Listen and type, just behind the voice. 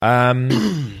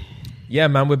Yeah,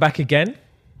 man, we're back again.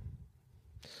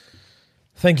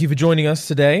 Thank you for joining us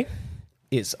today.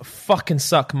 It's fucking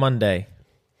suck Monday.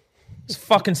 It's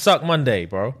fucking suck Monday,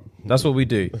 bro. That's what we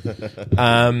do.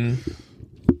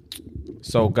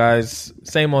 So, guys,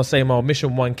 same old,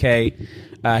 Mission 1K.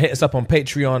 Hit us up on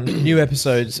Patreon. New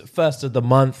episodes, first of the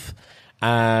month.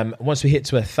 Once we hit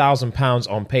to £1,000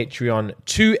 on Patreon,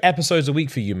 2 episodes a week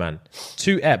for you, man.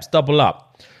 2 eps, double up.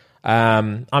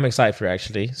 I'm excited for it,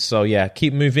 actually. So, yeah,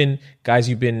 keep moving. Guys,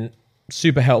 you've been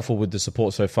super helpful with the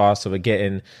support so far. So we're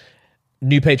getting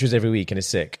new patrons every week, and it's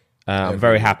sick. I'm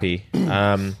very happy.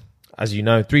 As you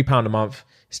know, £3 a month.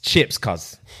 It's chips,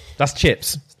 cuz. That's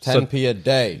chips. 10p a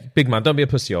day. Big man, don't be a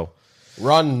pussy, yo.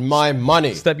 Run my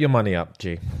money. Step your money up,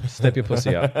 G. Step your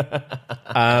pussy up.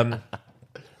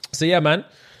 So yeah, man.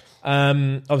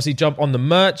 Obviously, jump on the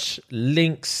merch.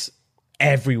 Links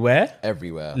everywhere.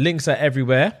 Everywhere. Links are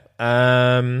everywhere.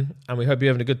 And we hope you're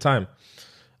having a good time.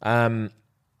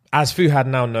 As Fuhad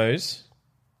now knows,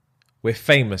 we're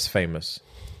famous.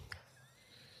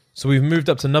 So we've moved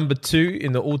up to number 2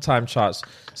 in the all-time charts.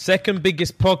 Second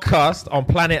biggest podcast on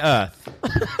planet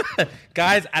Earth.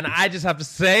 Guys, and I just have to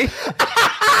say,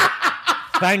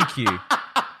 thank you.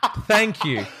 Thank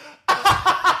you.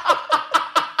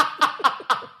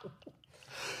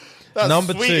 That's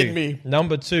number sweetened 2. me.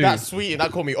 Number 2. That's sweet.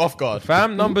 That caught me off guard.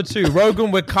 Fam, number 2.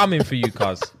 Rogan, we're coming for you,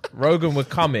 cuz. Rogan, we're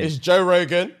coming. It's Joe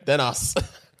Rogan, then us.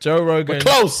 Joe Rogan. We're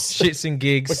close. Shits and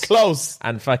gigs. We're close.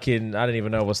 And fucking, I don't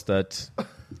even know what's third.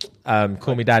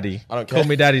 Call me daddy. I don't care. Call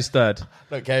me daddy's third.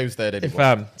 I don't care who's third anymore.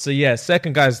 Fam. So yeah,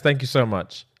 second, guys, thank you so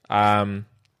much.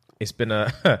 It's been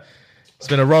a it's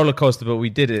been a roller coaster, but we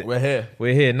did it. We're here.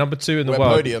 We're here. Number 2 in the We're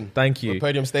world. podium. Thank you. We're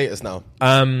podium status now.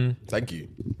 Thank you.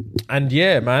 And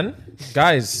yeah, man,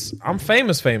 guys, I'm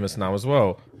famous now as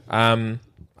well. I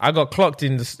got clocked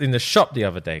in the shop the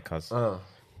other day, cuz.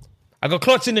 I got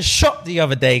clocked in the shop the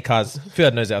other day, cuz.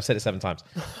 Fuad knows it. I've said it 7 times.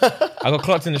 I got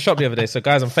clocked in the shop the other day. So,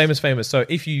 guys, I'm famous. So,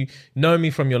 if you know me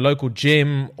from your local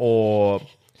gym or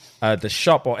the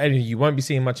shop or anything, you won't be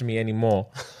seeing much of me anymore.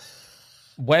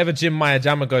 Whatever gym Maya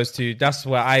Jama goes to, that's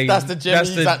where That's the gym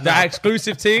he's at now. the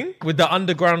exclusive thing with the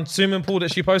underground swimming pool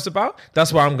that she posts about.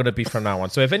 That's where I'm going to be from now on.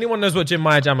 So, if anyone knows what gym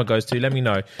Maya Jama goes to, let me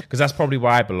know, because that's probably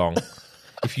where I belong.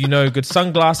 If you know good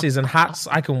sunglasses and hats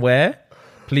I can wear,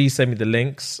 please send me the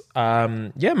links.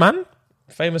 Yeah, man.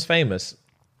 Famous.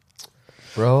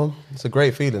 Bro, it's a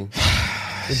great feeling.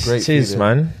 It's a great feeling. It is,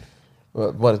 man.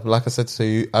 But like I said to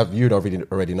you, you'd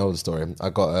already know the story. I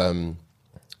got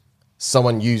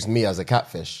someone used me as a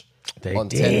catfish on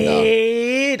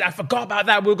Tinder. I forgot about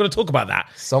that. We were going to talk about that.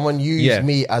 Someone used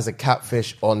me as a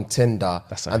catfish on Tinder,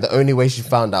 and the only way she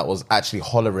found out was actually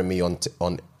hollering me on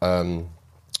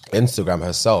Instagram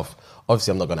herself.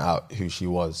 Obviously, I'm not going to out who she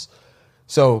was.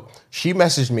 So she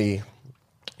messaged me.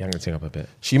 Yeah, I'm gonna take up a bit.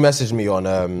 She messaged me on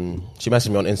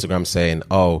Instagram saying,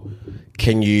 "Oh,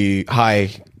 hi,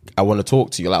 I want to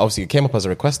talk to you." Like, obviously, it came up as a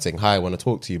requesting, "Hi, I want to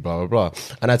talk to you." Blah blah blah.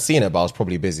 And I'd seen it, but I was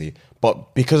probably busy.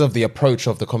 But because of the approach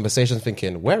of the conversation,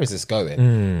 thinking, "Where is this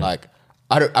going?" Like,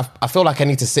 I feel like I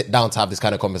need to sit down to have this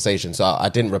kind of conversation. So I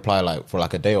didn't reply for a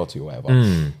day or two, or whatever.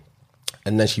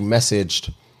 And then she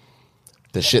messaged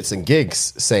the shits and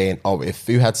gigs saying, "Oh, if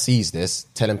Fuhad sees this,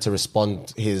 tell him to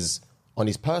respond on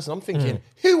his person." I'm thinking,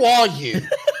 who are you?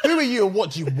 Who are you and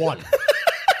what do you want? Do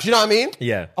you know what I mean?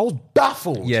 Yeah. I was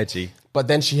baffled. Yeah, G. But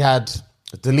then she had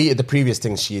deleted the previous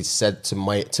things she had said to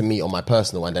me on my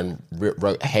personal, and then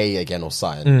wrote "hey" again or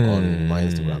something on my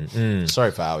Instagram.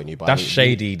 Sorry for outing you, but that's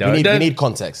shady, though. We need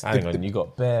context. Hang on, you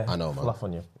got bare I know, man. fluff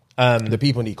on you. The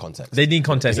people need context. They need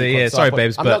context. Yeah, sorry,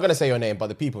 babes. I'm not going to say your name, but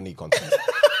the people need context.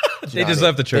 They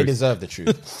deserve the truth. They deserve the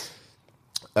truth.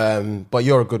 But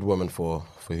you're a good woman for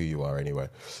who you are anyway.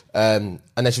 And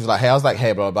then she was like, "Hey," I was like,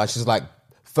 "Hey, blah, blah, blah." She's like,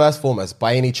 "First and foremost,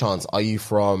 by any chance, are you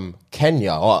from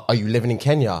Kenya or are you living in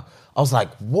Kenya?" I was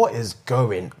like, "What is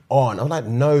going on?" I'm like,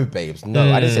 "No, babes,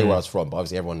 no." I didn't say where I was from, but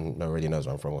obviously everyone already knows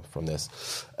where I'm from this.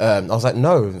 I was like,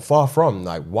 "No, far from."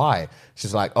 Like, why?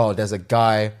 She's like, "Oh, there's a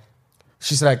guy."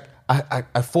 She's like,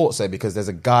 I thought so because there's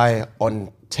a guy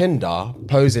on Tinder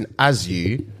posing as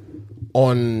you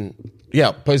on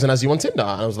Tinder. And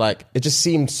I was like, it just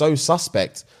seemed so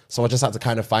suspect. So I just had to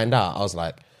kind of find out. I was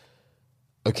like,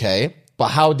 okay, but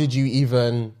how did you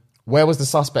even, where was the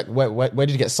suspect? Where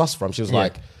did you get sus from? She was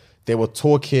like, they were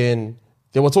talking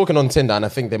on Tinder, and I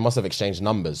think they must have exchanged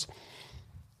numbers.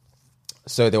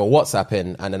 So they were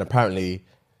WhatsApping, and then apparently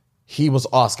he was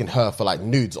asking her for like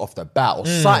nudes off the bat or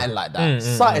something like that.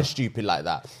 Something stupid like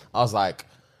that. I was like,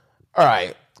 all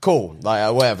right, cool.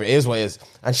 Like, whatever, it is what it is.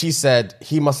 And she said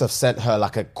he must have sent her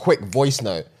like a quick voice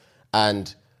note.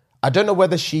 And I don't know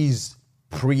whether she's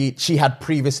she had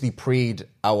previously pre'd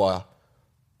our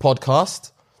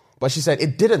podcast, but she said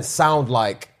it didn't sound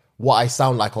like what I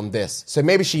sound like on this. So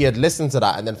maybe she had listened to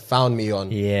that and then found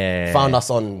us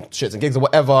on Shits and Gigs or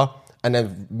whatever, and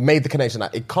then made the connection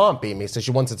that it can't be me. So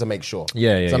she wanted to make sure.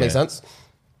 Does that make sense?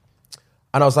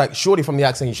 And I was like, surely from the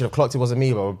accent, you should have clocked it wasn't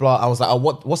me, blah, blah, blah. I was like, oh,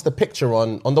 what's the picture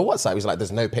on the WhatsApp? He was like,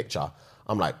 there's no picture.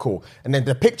 I'm like, cool. And then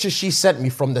the pictures she sent me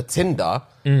from the Tinder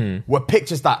were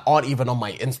pictures that aren't even on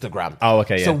my Instagram. Oh,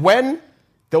 okay, yeah. So when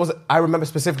there was, I remember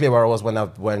specifically where I was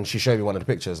when she showed me one of the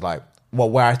pictures, like, well,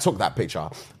 where I took that picture.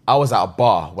 I was at a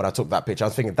bar when I took that picture. I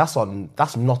was thinking, that's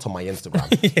not on my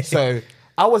Instagram. So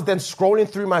I was then scrolling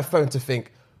through my phone to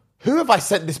think, who have I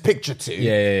sent this picture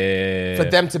to for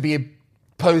them to be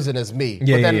posing as me? But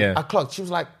then I clocked. She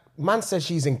was like, man says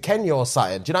she's in Kenya or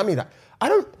something. Do you know what I mean? Like,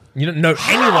 you don't know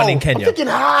anyone in Kenya.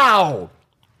 I'm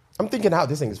thinking how.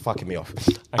 This thing is fucking me off.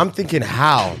 I'm thinking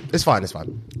how. It's fine.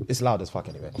 It's loud as fuck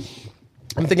anyway.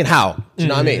 I'm thinking how. Do you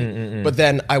know what I mean? But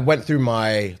then I went through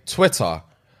my Twitter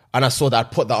and I saw that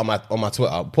I'd put that on my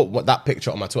Twitter, put that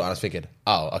picture on my Twitter, and I was thinking,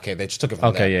 oh, okay, they just took it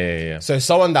from there. Yeah. So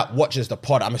someone that watches the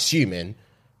pod, I'm assuming,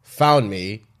 found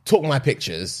me, took my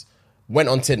pictures, went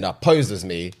on Tinder, posed as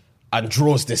me, and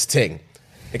draws this thing,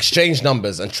 exchanged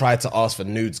numbers, and tried to ask for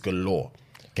nudes galore.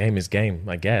 Game is game,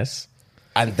 I guess.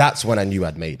 And that's when I knew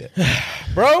I'd made it.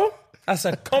 Bro, that's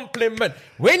a compliment.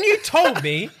 When you told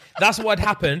me that's what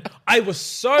happened, I was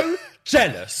so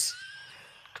jealous.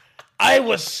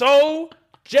 If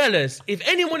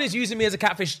anyone is using me as a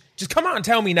catfish, just come out and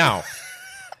tell me now.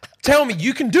 Tell me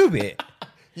you can do it.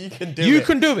 You can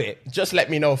do it. Just let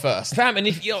me know first. Fam, and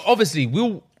if obviously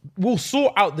we'll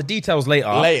sort out the details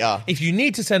later. If you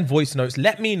need to send voice notes,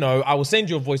 let me know. I will send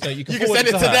you a voice note. You can send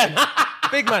it to them.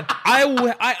 Big man,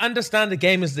 I understand the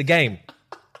game is the game.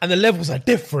 And the levels are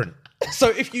different. So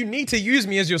if you need to use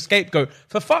me as your scapegoat,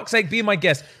 for fuck's sake, be my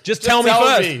guest. Just tell me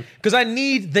first. Because I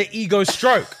need the ego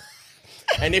stroke.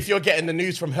 And if you're getting the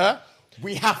news from her,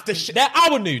 we have to... They're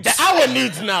our nudes. They're our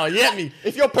nudes now, you get me?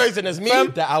 If you're posing as me,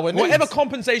 they're our nudes. Whatever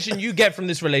compensation you get from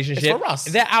this relationship, it's for us.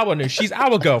 They're our nudes. She's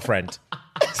our girlfriend.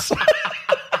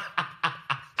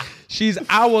 She's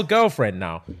our girlfriend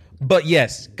now. But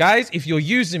yes, guys, if you're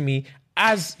using me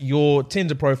as your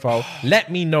Tinder profile,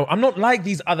 let me know. I'm not like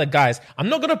these other guys. I'm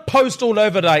not going to post all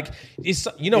over like...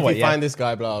 You know what, If you find this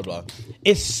guy, blah, blah.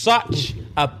 It's such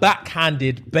a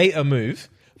backhanded beta move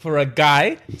for a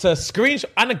guy to screenshot,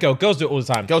 and a girls do it all the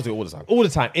time. All the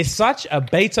time. It's such a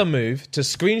beta move to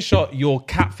screenshot your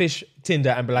catfish Tinder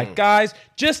and be like, guys,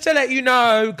 just to let you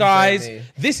know, guys,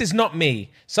 this is not me.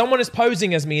 Someone is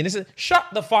posing as me, and this is... Shut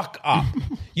the fuck up.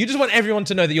 You just want everyone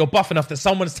to know that you're buff enough that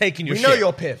someone's taking your shit. We know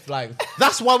your piff. Like,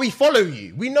 that's why we follow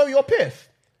you. We know your piff.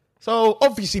 So,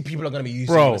 obviously, people are going to be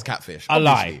using you as catfish.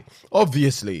 Lie.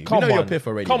 Obviously. We know your piff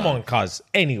already. Come on, cuz.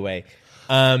 Anyway,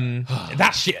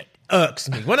 that shit irks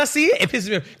me. When I see it, it pisses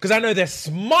me off because I know they're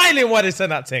smiling while they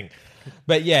send that thing.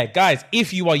 But yeah, guys,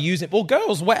 if you are using, or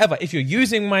girls, whatever, if you're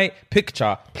using my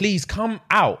picture, please come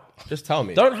out. Just tell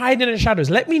me. Don't hide in the shadows.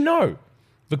 Let me know.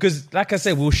 Because, like I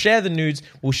said, we'll share the nudes,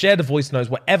 we'll share the voice notes.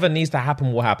 Whatever needs to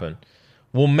happen will happen.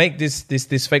 We'll make this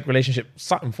fake relationship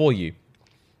something for you.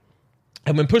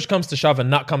 And when push comes to shove and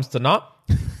nut comes to nut,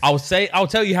 I'll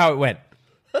tell you how it went.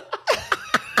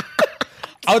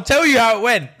 I'll tell you how it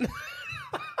went.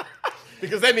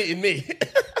 Because they're meeting me.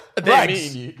 They're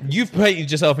meeting you. You've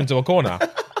painted yourself into a corner.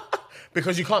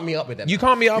 Because you can't meet up with them. You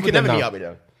can't meet up with them. You can never meet up with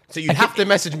them. So you have to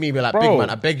message me and be like, Bro, big man,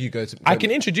 I beg you go to... I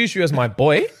can introduce you as my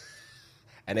boy.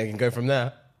 And then we can go from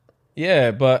there.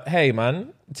 Yeah, but hey,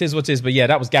 man, tis what tis. But yeah,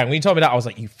 that was gang. When you told me that, I was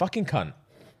like, you fucking cunt.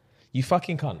 You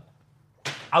fucking cunt.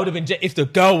 I would have been... If the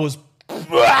girl was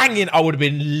banging, I would have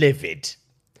been livid.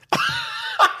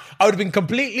 I would have been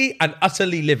completely and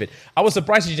utterly livid. I was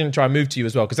surprised she didn't try and move to you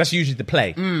as well, because that's usually the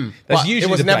play. That's usually it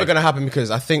was the never play. going to happen because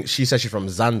I think she said she's from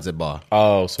Zanzibar.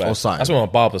 Oh, swear. Or something. That's where my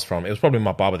barber's from. It was probably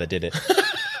my barber that did it.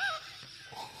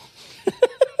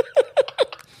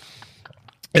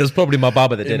 It was probably my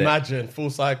barber that did it. Imagine, full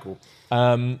cycle.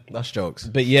 That's jokes.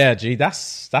 But yeah, G,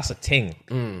 that's a ting.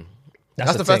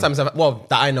 That's the first time it's ever... Well,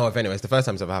 that I know of anyway. It's the first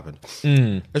time it's ever happened.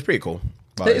 It's pretty cool.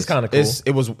 It is kind of cool.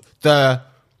 It was...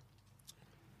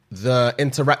 The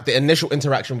initial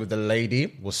interaction with the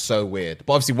lady was so weird.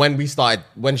 But obviously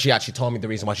when she actually told me the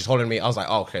reason why she's holding me, I was like,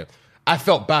 oh, okay. I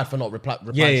felt bad for not replying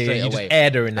straight away. You just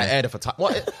aired her in there. I aired her for time.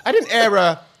 Well, I didn't air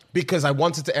her because I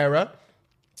wanted to air her.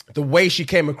 The way she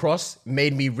came across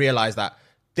made me realize that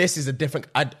this is a different...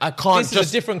 I can't this is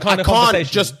a different kind of conversation. I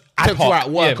can't just talk to her at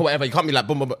work or whatever. You can't be like,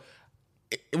 boom, boom, boom.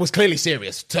 It was clearly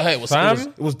serious. To her, it was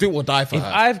do or die for her.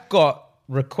 If I've got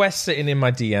requests sitting in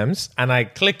my DMs and I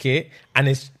click it and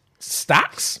it's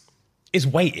stacks, It's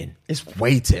waiting. It's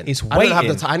waiting. It's I don't have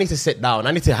waiting. the time. I need to sit down.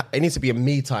 I need to be a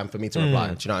me time for me to reply.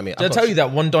 Do you know what I mean? Did I tell you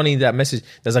that one Donny that message?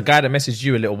 There's a guy that messaged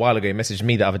you a little while ago. He messaged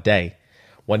me the other day.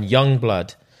 One young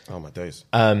blood. Oh my days.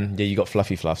 Yeah, you got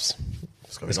fluffy fluffs.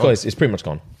 What's going on? It's pretty much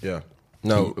gone. Yeah.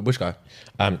 No, which guy?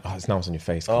 It's now it's on your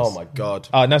face. Oh my god.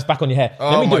 Oh, now it's back on your hair. Oh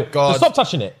Let me my do it. God. Just stop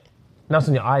touching it. Now it's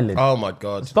on your eyelid. Oh my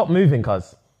god. Stop moving,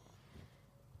 cuz.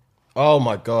 Oh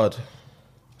my god.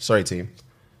 Sorry, team.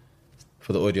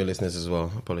 For the audio listeners as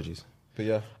well. Apologies. But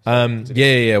yeah.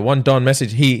 Yeah. One Don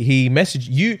message. He messaged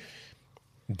you.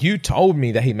 You told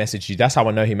me that he messaged you. That's how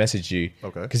I know he messaged you.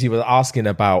 Okay. Because he was asking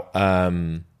about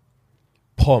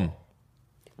Pom,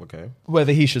 Okay.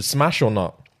 whether he should smash or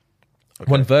not.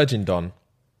 One Virgin Don.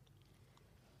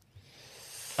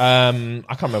 I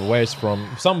can't remember where it's from.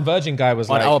 Some Virgin guy was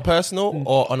On like our personal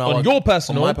or on our... on your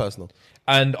personal, On my personal.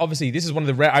 And obviously, this is one of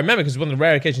the rare. I remember because one of the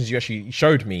rare occasions you actually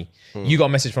showed me. You got a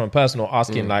message from a personal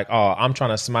asking like, "Oh, I'm trying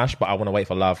to smash, but I want to wait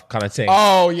for love," kind of thing.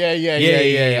 Oh,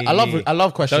 yeah. I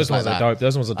love questions Those like ones that. are dope.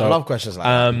 Those ones are dope. I love questions like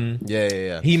that.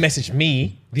 Yeah. He messaged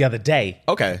me the other day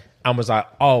Okay. and was like,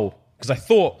 "Oh," because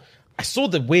I saw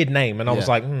the weird name and I was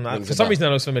Yeah. like, Rings for a some bell. reason that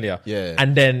looks familiar. Yeah.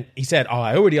 And then he said, "Oh,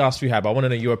 I already asked Fuhad, but I want to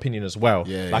know your opinion as well.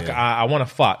 I want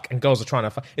to fuck, and girls are trying to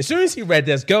fuck." As soon as he read,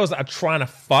 "There's girls that are trying to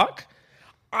fuck,"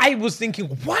 I was thinking,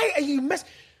 why are you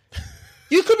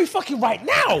You could be fucking right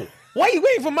now. Why are you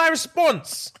waiting for my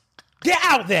response? Get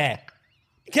out there.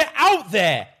 Get out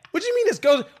there. What do you mean there's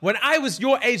girls? When I was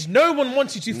your age, no one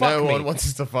wanted to fuck me. No one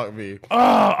wants to fuck me. Oh,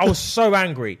 I was so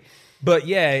angry. But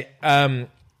yeah,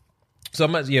 so we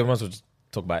might as well just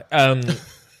talk about it.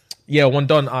 Yeah, one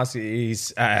Don asked,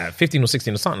 he's 15 or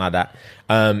 16 or something like that.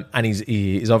 And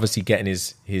he's obviously getting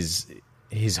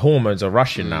his hormones are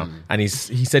rushing now. And he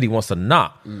said he wants to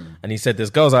nut. And he said there's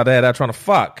girls out there that are trying to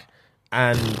fuck.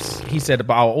 And he said,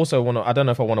 but I also want to, I don't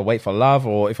know if I want to wait for love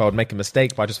or if I would make a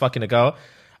mistake by just fucking a girl.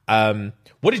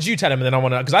 What did you tell him? And then I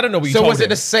want to, because I don't know what you told him. So was it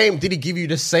the same? Did he give you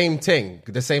the same thing?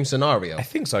 The same scenario? I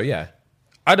think so, yeah.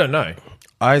 I don't know.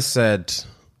 I said...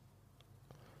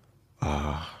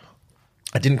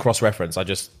 I didn't cross-reference. I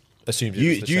just assumed it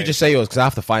was the You same. just say yours because I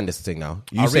have to find this thing now.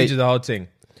 I'll read you the whole thing.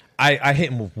 I hit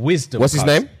him with wisdom. What's his cuz.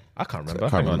 name? I can't remember.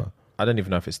 Can't Hang on. remember. I don't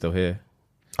even know if it's still here.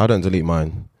 I don't delete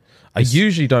mine. I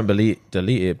usually don't delete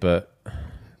it, but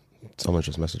Someone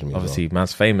just messaged me. obviously,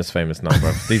 man's famous now,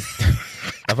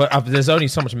 bro. There's only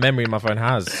so much memory my phone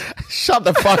has. Shut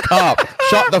the fuck up.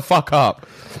 Shut the fuck up.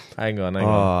 Hang on.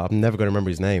 Oh, I'm never going to remember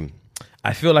his name.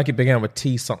 I feel like it began with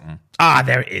T something. Ah,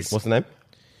 there it is. What's the name?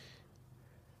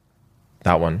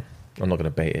 That one. I'm not going to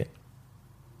bait it.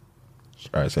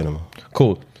 All right, say no more.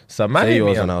 Cool. So man, Say hit me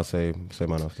yours up. and I'll say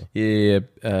mine after.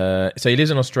 Yeah. So he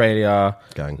lives in Australia.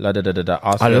 Gang.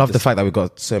 Asked I me love if the fact that we've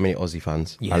got so many Aussie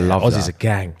fans. Yeah, I love Aussie's that. a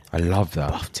gang. I love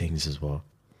that. Buff things as well.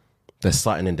 There's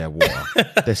something in their water.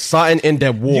 There's something in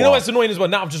their water. You know what's annoying as well?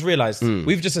 Now I've just realised.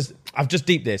 I've just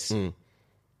deeped this.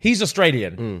 He's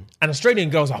Australian, and Australian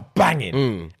girls are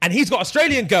banging, and he's got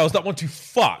Australian girls that want to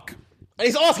fuck, and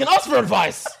he's asking us for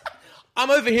advice.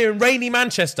 I'm over here in rainy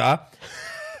Manchester,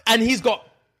 and he's got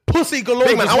pussy galore.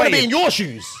 Big man, I want to be waiting. in your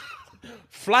shoes.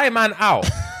 Fly man out.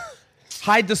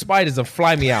 Hide the spiders and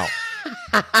fly me out.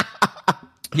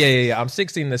 Yeah. I'm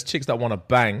 16. There's chicks that want to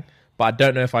bang, but I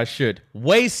don't know if I should.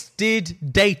 Wasted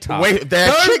data. Wait, there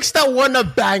are chicks that want to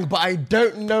bang, but I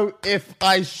don't know if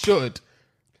I should.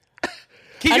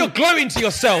 Keep your glowing to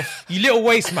yourself, you little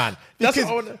waste man. That's Because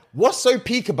what I wanna- what's so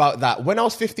peak about that? When I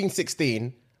was 15,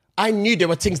 16, I knew there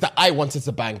were things that I wanted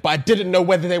to bang, but I didn't know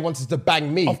whether they wanted to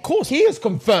bang me. Of course. He has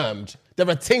confirmed there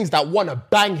are things that want to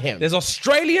bang him. There's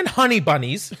Australian honey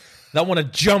bunnies that want to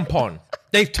jump on.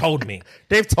 They've told me.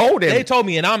 They've told him. They told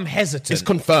me, and I'm hesitant. It's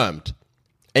confirmed.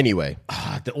 Anyway.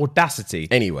 The audacity.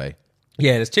 Anyway.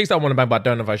 Yeah, there's chicks that want to bang, but I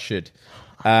don't know if I should.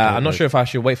 I'm not sure if I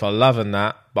should wait for love and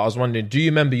that, but I was wondering, do you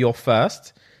remember your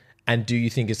first? And do you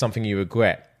think it's something you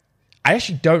regret? I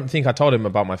actually don't think I told him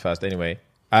about my first anyway.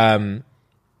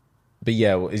 But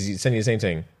yeah, is he sending the same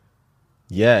thing?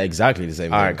 Yeah, exactly the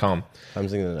same All thing. right, calm. I'm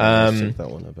thinking that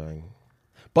want to bang.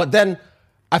 But then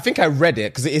I think I read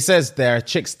it because it says there are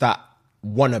chicks that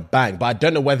want to bang, but I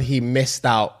don't know whether he missed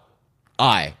out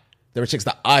There are chicks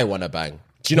that I want to bang.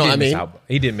 Do you know what I mean?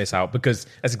 He didn't miss out because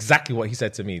that's exactly what he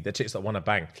said to me. The chicks that want to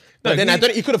bang. But then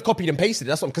he could have copied and pasted it.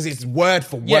 That's what, because it's word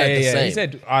for word the same. He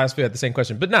said I asked the same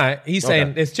question, but no, he's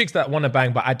saying there's chicks that want to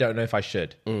bang, but I don't know if I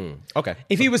should. Okay.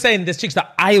 If he was saying there's chicks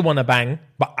that I want to bang,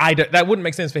 but I don't, that wouldn't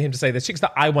make sense for him to say there's chicks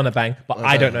that I want to bang, but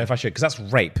I don't know if I should, because that's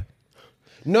rape.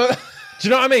 No. Do you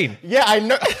know what I mean? Yeah, I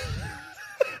know.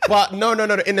 But no.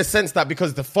 In the sense that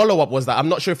because the follow up was that I'm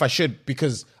not sure if I should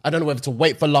because I don't know whether to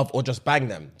wait for love or just bang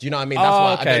them. Do you know what I mean? That's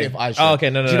why I don't know if I should. Oh, okay,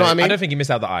 no. Do you know what I mean? I don't think he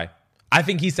missed out the eye. I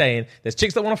think he's saying there's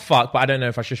chicks that want to fuck, but I don't know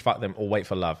if I should fuck them or wait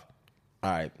for love. All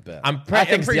right, but I'm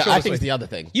pretty sure. I think it's the other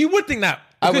thing. You would think that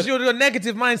because you're a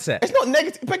negative mindset. It's not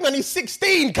negative. Beckman, he's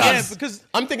 16, cuz. Yeah, because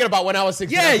I'm thinking about when I was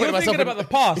 16. yeah, you're thinking about the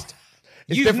past.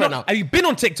 It's different now. Have you been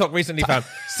on TikTok recently, fam?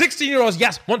 16-year-olds,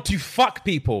 yes, want to fuck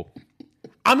people.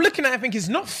 I'm looking at it thinking it's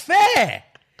not fair.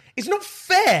 It's not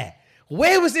fair.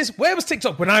 Where was this? Where was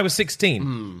TikTok when I was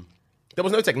 16? There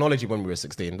was no technology when we were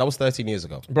 16. That was 13 years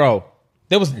ago. Bro,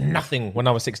 there was nothing when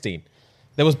I was 16.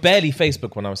 There was barely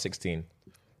Facebook when I was 16.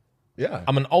 Yeah.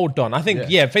 I'm an old don. I think,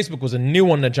 Facebook was a new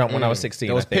one to jump when I was 16.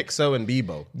 There was I think. Pixel and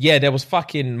Bebo. Yeah, there was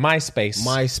fucking MySpace.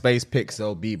 MySpace,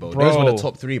 Pixel, Bebo. Bro. Those were the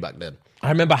top three back then. I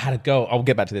remember I had a girl. I'll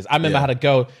get back to this. I remember I had a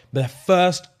girl, the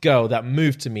first girl that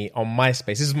moved to me on MySpace.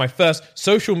 This is my first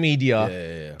social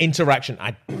media interaction.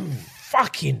 I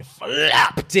fucking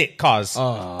flopped it, cuz.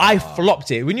 I flopped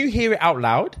it. When you hear it out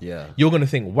loud, you're going to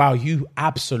think, wow, you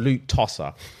absolute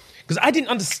tosser. Because I didn't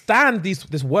understand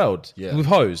this world with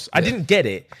hoes. I didn't get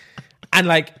it. And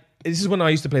like, this is when I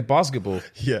used to play basketball.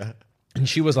 Yeah. And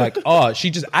she was like, she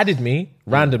just added me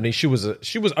randomly. She was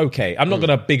okay. I'm not going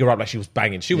to big her up like she was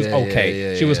banging. She was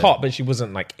okay. She was hot, but she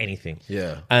wasn't like anything.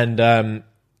 Yeah. And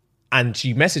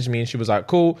she messaged me and she was like,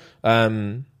 cool.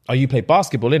 Oh, you play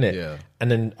basketball, innit? Yeah.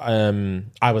 And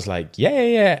then I was like,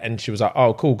 yeah. And she was like,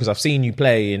 oh, cool, because I've seen you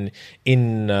play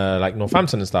in like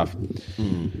Northampton and stuff.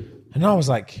 And I was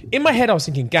like, in my head, I was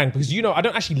thinking gang, because I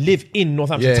don't actually live in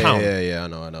Northampton town. Yeah, I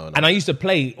know. And I used to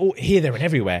play here, there, and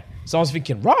everywhere. So I was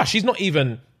thinking, rah, she's not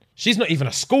even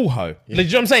a school hoe. Yeah. Like,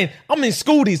 you know what I'm saying? I'm in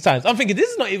school these times. I'm thinking, this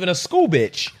is not even a school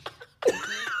bitch.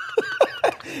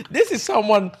 This is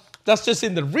someone that's just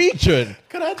in the region.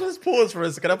 Can I just pause for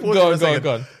a second?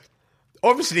 Go on.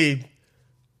 Obviously,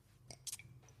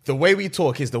 the way we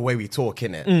talk is the way we talk,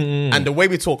 innit? And the way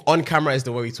we talk on camera is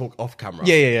the way we talk off camera.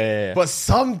 Yeah. But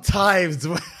sometimes,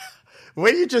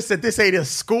 when you just said this ain't a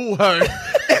school home,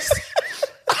 it's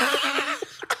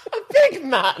big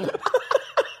man.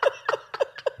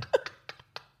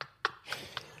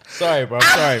 Sorry, bro.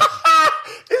 Sorry.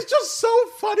 It's just so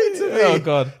funny to me. Oh,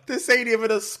 God. This ain't even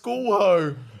a school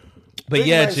home. But Big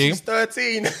yeah, man, G. she's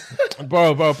 13.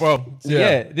 Bro. So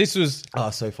yeah, this was...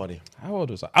 So funny. How old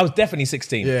was I? I was definitely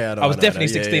 16. Yeah, I was definitely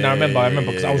 16. I remember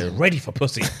because I was ready for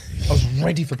pussy. I was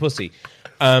ready for pussy.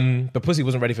 But pussy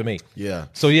wasn't ready for me. Yeah.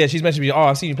 So yeah, she's mentioned me,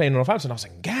 I've seen you playing in Northampton. I was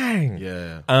like, gang.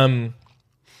 Yeah. And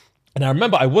I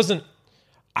remember I was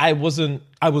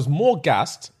more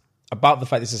gassed about the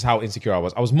fact, this is how insecure I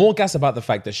was. I was more gassed about the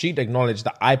fact that she'd acknowledged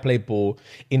that I played ball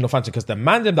in Northampton, because the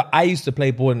man that I used to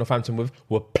play ball in Northampton with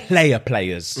were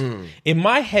players. In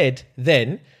my head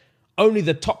then, only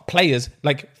the top players,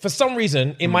 like for some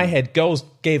reason in my head, girls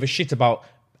gave a shit about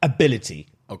ability.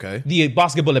 Okay. The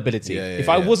basketball ability. If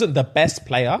I wasn't the best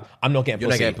player, I'm not getting You're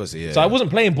pussy. not getting pussy, yeah. So I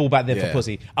wasn't playing ball back then for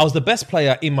pussy. I was the best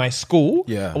player in my school.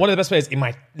 Yeah. One of the best players in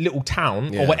my little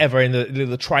town or whatever in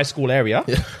the tri-school area.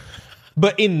 Yeah.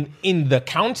 But in the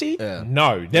county,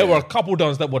 no. There were a couple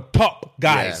dons that were top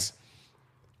guys.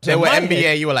 Yeah. They were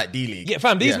NBA, you were like D-League. Yeah,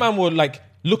 fam, these men were like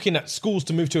looking at schools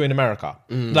to move to in America.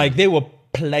 Like they were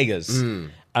players.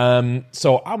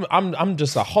 So I'm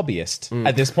just a hobbyist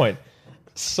at this point.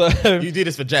 So you do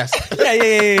this for Jess.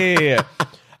 Yeah.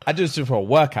 I do this for a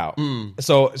workout.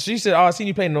 So she said, I've seen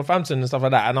you playing in Northampton and stuff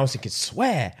like that. And I was thinking,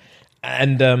 swear.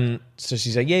 And so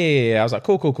she said, yeah. I was like,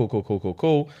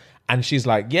 cool. And she's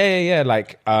like, yeah.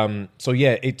 Like, so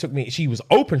yeah, it took me, she was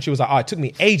open. She was like, it took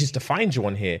me ages to find you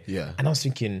on here. Yeah. And I was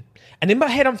thinking, and in my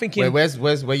head, I'm thinking,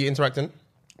 where you interacting?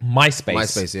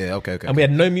 MySpace, yeah, okay. And we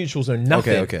had no mutuals or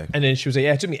nothing. Okay. And then she was like,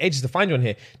 it took me ages to find you on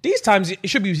here. These times, it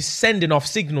should be sending off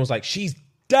signals like, she's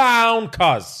down,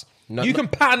 cuz. You can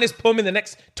pattern this poem in the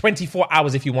next 24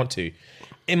 hours if you want to.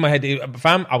 In my head,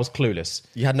 fam, I was clueless.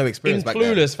 You had no experience back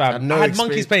then. Clueless, fam. I had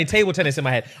monkeys playing table tennis in my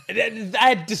head. I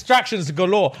had distractions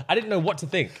galore. I didn't know what to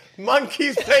think.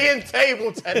 Monkeys playing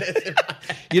table tennis.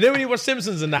 You know when you watch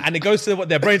Simpsons and that, and it goes to what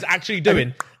their brain's actually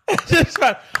doing?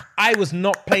 Fam, I was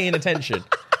not paying attention.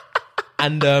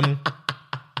 And,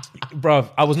 bruv,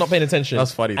 I was not paying attention.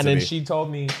 That's funny to me. And then she told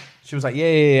me... She was like,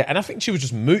 yeah. And I think she was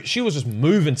just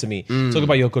moving to me. Talking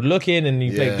about you're good looking and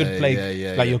you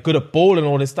play you're good at ball and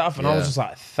all this stuff. And I was just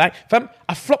like, fam,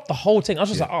 I flopped the whole thing. I was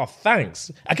just like, oh,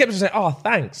 thanks. I kept just saying, oh,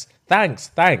 thanks. And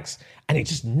it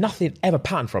just, nothing ever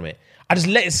patterned from it. I just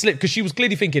let it slip because she was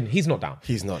clearly thinking, he's not down.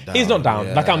 He's not down.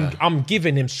 Yeah. Like I'm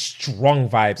giving him strong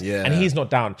vibes and he's not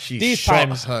down. These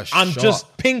times, I'm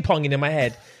just ping-ponging in my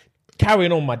head.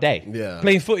 carrying on my day. Yeah.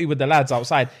 Playing footy with the lads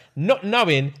outside, not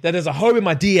knowing that there's a hoe in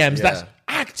my DMs Yeah. that's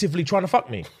actively trying to fuck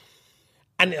me.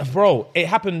 And bro, it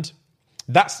happened.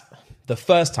 That's the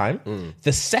first time.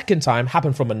 The second time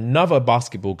happened from another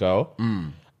basketball girl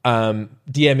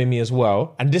DMing me as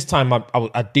well. And this time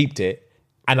I deeped it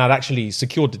and I'd actually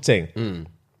secured the thing.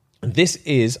 This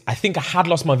is, I think I had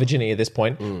lost my virginity at this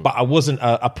point, but I wasn't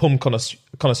a pum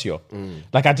connoisseur.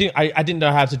 Like I didn't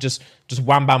know how to just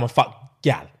wham bam and fuck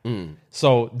gal.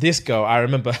 So this girl, I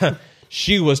remember,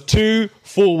 she was too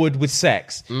forward with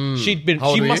sex. She'd been, How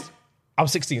old she were you? must. I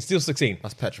was 16, still 16.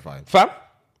 That's petrifying. Fam,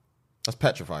 That's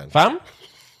petrifying. I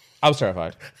was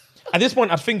terrified. At this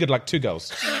point, I'd fingered like 2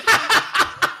 girls.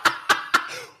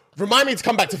 Remind me to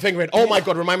come back to fingering. Oh my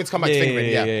God, remind me to come back to fingering.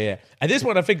 Yeah. At this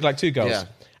point, I fingered like 2 girls. Yeah.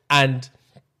 And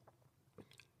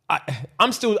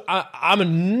I'm a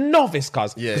novice,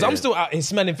 cuz. Yeah, Because I'm yeah. still out here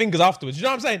smelling fingers afterwards. You know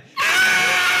what I'm saying?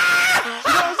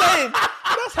 You know what I'm saying?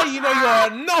 That's how you know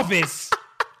you're a novice.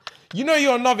 You know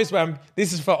you're a novice, man.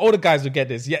 This is for all the guys who get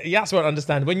this. Yeah, that's what I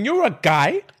understand. When you're a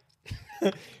guy,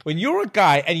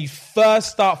 and you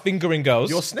first start fingering girls,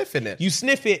 You're sniffing it. You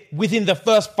sniff it within the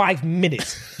first 5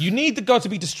 minutes. You need the girl to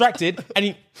be distracted,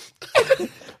 and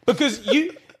because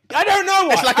I don't know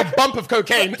why. It's like a bump of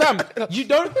cocaine. Fam, you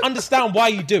don't understand why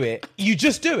you do it. You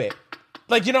just do it.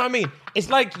 Like, you know what I mean? It's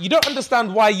like you don't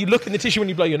understand why you look in the tissue when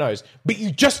you blow your nose, but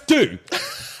you just do.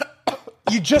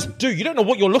 You just do. You don't know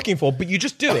what you're looking for, but you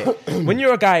just do it. When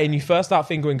you're a guy and you first start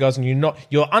fingering girls and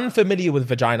you're unfamiliar with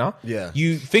vagina, Yeah.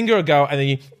 you finger a girl and then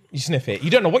you sniff it. You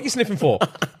don't know what you're sniffing for,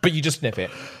 but you just sniff it.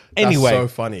 Anyway, That's so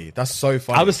funny. That's so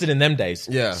funny. I was still in them days.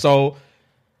 Yeah. So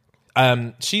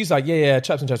she's like,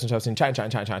 chirping,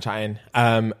 chatting.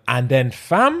 And then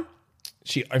fam,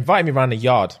 she invited me around the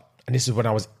yard. And this is when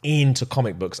I was into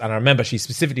comic books. And I remember she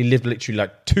specifically lived literally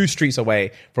like 2 streets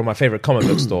away from my favorite comic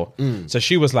book store. So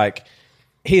she was like,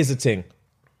 here's the thing.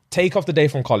 Take off the day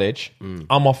from college.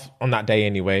 I'm off on that day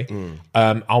anyway.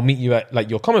 I'll meet you at like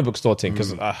your comic book store thing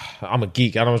because I'm a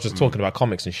geek and I was just talking about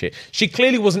comics and shit. She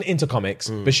clearly wasn't into comics,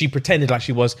 but she pretended like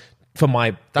she was for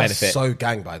my That's benefit. so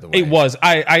gang, by the way. It was.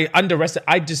 I underestimated.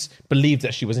 I just believed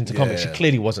that she was into comics. Yeah. She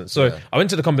clearly wasn't. So I went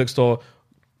to the comic book store,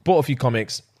 bought a few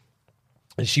comics,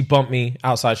 and she bumped me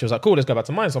outside. She was like, cool, let's go back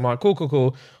to mine. So I'm like,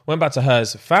 cool. Went back to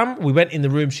hers. Fam, we went in the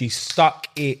room. She stuck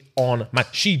it on. Man,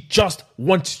 she just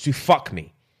wanted to fuck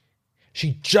me.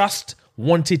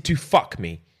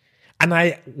 And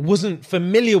I wasn't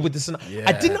familiar with this.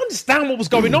 I didn't understand what was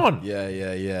going on. Yeah.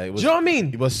 It was, Do you know what I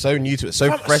mean? It was so new to it. So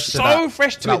I'm fresh to so that.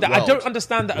 fresh to it that I world. don't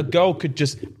understand that a girl could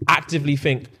just actively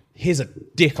think, here's a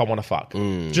dick I want to fuck. Do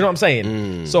you know what I'm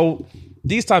saying? So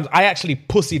these times I actually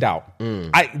pussied out.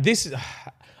 I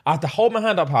had to hold my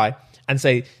hand up high and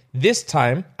say, this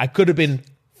time I could have been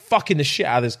fucking the shit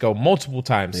out of this girl multiple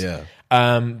times. Yeah.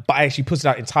 But I actually pussied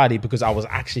out entirely because I was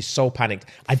actually so panicked.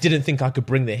 I didn't think I could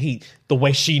bring the heat the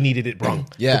way she needed it brung.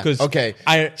 Yeah. Because okay.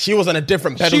 She was on a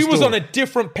different pedestal. she was on a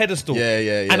different pedestal.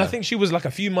 Yeah. And I think she was like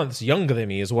a few months younger than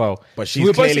me as well. But she's we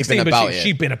were both clearly been about it.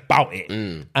 She'd been about it.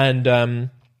 And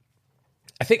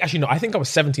I think I was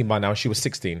 17 by now. She was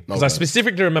 16. Because I Okay.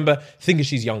 specifically remember thinking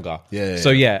she's younger. Yeah.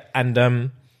 So yeah.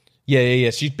 And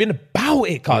she's been about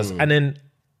it, cuz. And then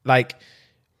like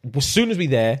as soon as we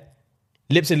there,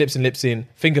 lips in,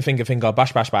 finger,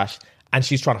 bash. And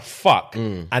she's trying to fuck.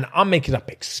 And I'm making up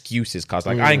excuses, cuz.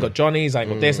 Like, I ain't got Johnny's, I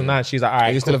ain't got this and that. She's like, all right.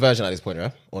 Are you still a virgin at this point,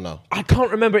 right? Or no? I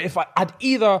can't remember if I'd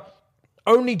either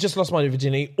only just lost my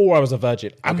virginity or I was a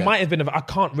virgin. I might have been, I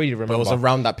can't really remember. But it was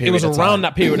around that period It was of around time.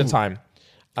 that period of time.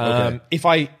 Okay.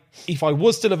 If I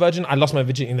was still a virgin, I lost my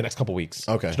virginity in the next couple of weeks.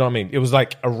 Okay. Do you know what I mean? It was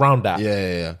like around that.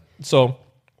 Yeah. So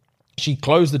she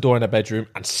closed the door in her bedroom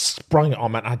and sprung it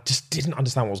on, man. I just didn't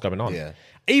understand what was going on. Yeah.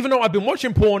 Even though I've been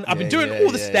watching porn, I've been doing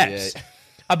all the yeah, steps. yeah.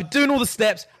 I've been doing all the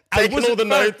steps. Taking all the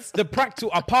notes. The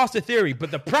practical, I passed the theory, but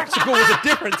the practical was a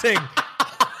different thing.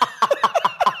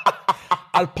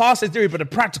 I passed the theory, but the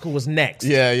practical was next.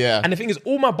 Yeah. And the thing is,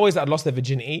 all my boys that had lost their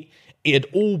virginity, it had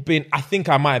all been, I think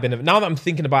I might have been, now that I'm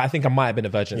thinking about it, I think I might have been a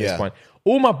virgin at this point.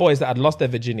 All my boys that had lost their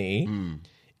virginity,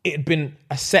 it had been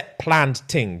a set planned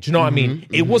thing. Do you know what I mean?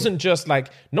 It wasn't just like,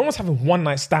 no one's having one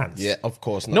night stands. Yeah, of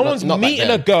course. No one's not back meeting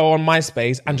then. a girl on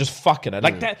MySpace and just fucking her.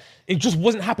 Like that, it just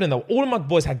wasn't happening though. All of my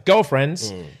boys had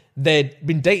girlfriends. They'd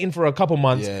been dating for a couple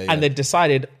months Yeah. and they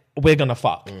decided, we're gonna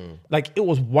fuck. Like it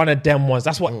was one of them ones.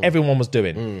 That's what everyone was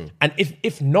doing. And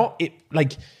if not,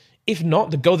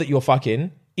 the girl that you're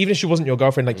fucking, even if she wasn't your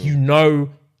girlfriend, like you know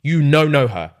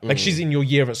her. Like she's in your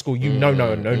year at school, know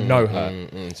her.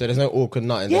 So there's no awkward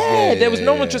nut in this. Yeah, there was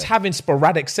no one just having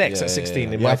sporadic sex at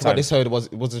 16 in Yeah, my I forgot time. this. So it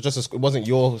wasn't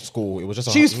your school. It was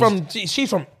just She's from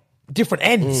different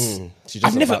ends.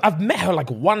 I've met her like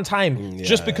one time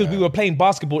just because we were playing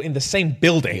basketball in the same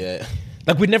building. Yeah.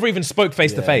 Like we'd never even spoke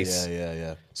face to face.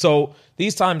 Yeah. So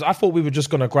these times I thought we were just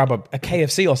going to grab a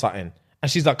KFC or something. And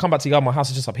she's like, come back to the yard, my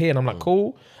house is just up here. And I'm like,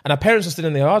 cool. And her parents were still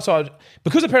in the yard. So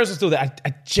because her parents were still there,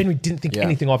 I genuinely didn't think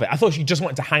anything of it. I thought she just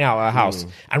wanted to hang out at her house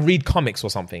and read comics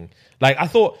or something. Like I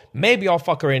thought maybe I'll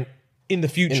fuck her in the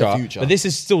future. But this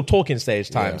is still talking stage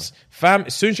times. Fam,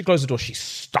 as soon as she closed the door, she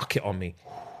stuck it on me.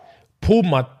 Pulled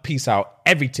my piece out,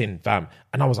 everything, fam.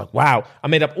 And I was like, wow. I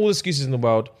made up all the excuses in the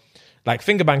world. Like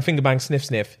finger bang, sniff,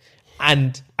 sniff.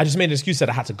 And I just made an excuse that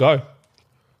I had to go.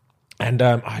 And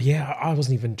I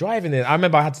wasn't even driving it. I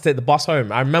remember I had to take the bus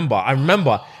home. I remember I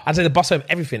had to take the bus home,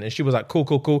 everything. And she was like,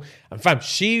 cool. And fam,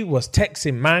 she was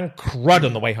texting man crud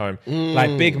on the way home.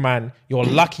 Like, big man, you're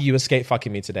lucky you escaped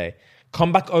fucking me today.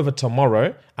 Come back over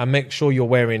tomorrow and make sure you're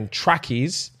wearing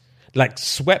trackies, like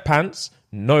sweatpants,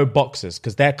 no boxers,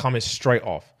 because they're coming straight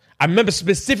off. I remember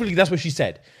specifically that's what she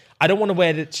said. I don't want to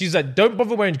wear it. She's like, don't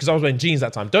bother wearing, because I was wearing jeans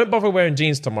that time. Don't bother wearing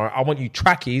jeans tomorrow. I want you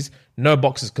trackies, no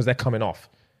boxers, because they're coming off.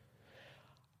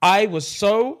 I was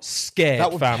so scared,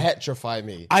 That would fam. petrify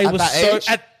me. At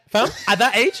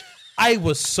that age, I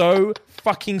was so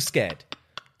fucking scared.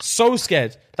 So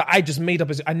scared that I just made up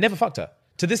I never fucked her.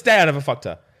 To this day, I never fucked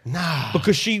her. Nah.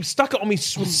 Because she stuck it on me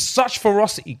with such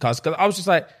ferocity, cuz I was just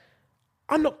like,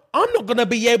 I'm not gonna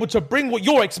be able to bring what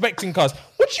you're expecting, cuz.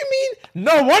 What do you mean?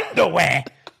 No underwear.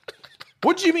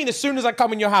 What do you mean as soon as I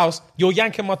come in your house, you're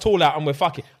yanking my tool out and we're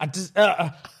fucking?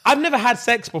 I've never had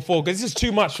sex before because this is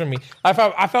too much for me. I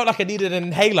felt like I needed an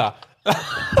inhaler.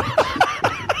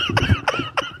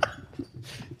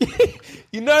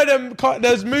 You know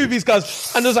those movies,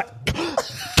 cuz, and it was like,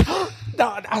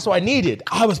 that's what I needed.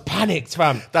 I was panicked,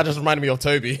 fam. That just reminded me of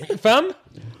Toby. Fam?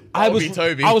 I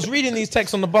Toby. was reading these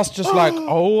texts on the bus just like,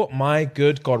 oh my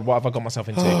good God, what have I got myself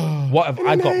into? What have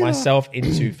I got myself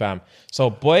into, fam? So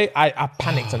boy, I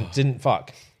panicked and didn't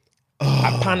fuck.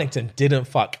 I panicked and didn't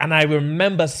fuck. And I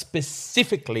remember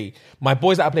specifically my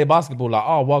boys that I play basketball like,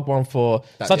 oh, walk one for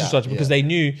such and such, because they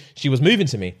knew she was moving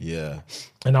to me. Yeah.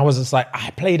 And I was just like,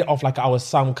 I played it off like I was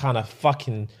some kind of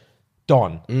fucking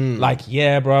don. Like,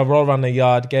 yeah, bro, roll around the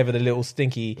yard, gave it a little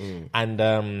stinky,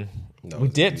 and we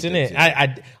dipped, innit?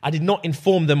 I did not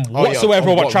inform them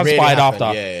whatsoever what transpired really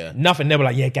after. Yeah. Nothing. They were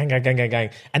like, yeah,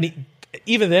 gang. And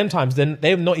even them times, then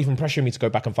they're not even pressuring me to go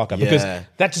back and fuck her because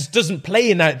that just doesn't play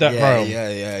in that realm.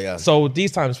 Yeah. So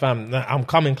these times, fam, I'm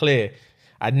coming clear.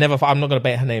 I'm not going to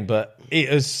bait her name, but it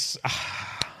was...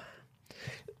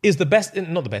 is the best,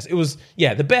 not the best. It was,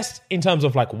 the best in terms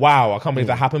of like, wow, I can't believe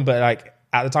that happened. But like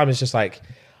at the time, it's just like,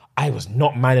 I was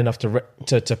not man enough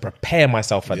to prepare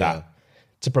myself for that.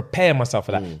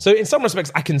 So in some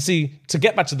respects, I can see, to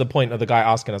get back to the point of the guy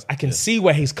asking us, I can see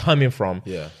where he's coming from.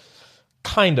 Yeah.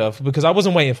 Kind of, because I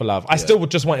wasn't waiting for love. I still would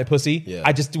just wanted pussy. Yeah.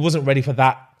 I just wasn't ready for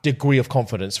that degree of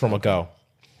confidence from a girl.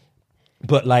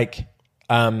 But like,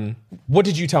 what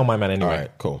did you tell my man anyway? All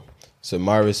right, cool. So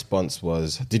my response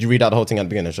was, did you read out the whole thing at the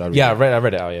beginning? I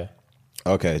read it out, yeah.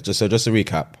 Okay, just to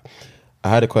recap. I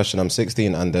had a question. I'm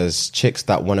 16 and there's chicks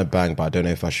that want to bang, but I don't know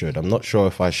if I should. I'm not sure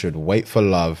if I should wait for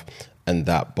love and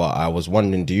that, but I was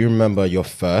wondering, do you remember your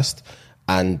first?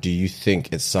 And do you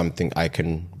think it's something I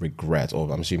can regret? Or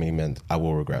I'm assuming he meant I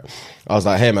will regret. I was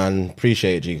like, hey man,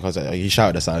 appreciate you. Because he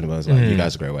shouted us out and I was like, you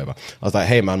guys are great, whatever. I was like,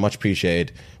 hey man, much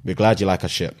appreciated. We're glad you like our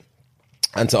shit.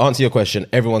 And to answer your question,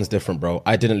 everyone's different, bro.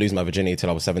 I didn't lose my virginity till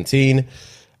I was 17.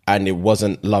 And it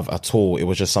wasn't love at all. It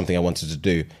was just something I wanted to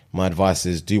do. My advice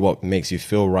is do what makes you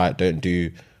feel right.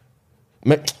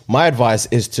 My advice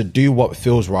is to do what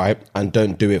feels right and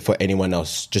don't do it for anyone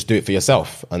else. Just do it for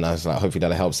yourself. And I was like, hopefully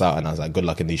that helps out. And I was like, good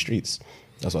luck in these streets.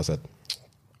 That's what I said.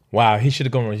 Wow, he should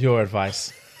have gone with your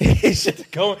advice. he should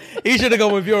have gone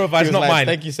with your advice, not mine.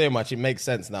 Thank you so much. It makes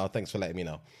sense now. Thanks for letting me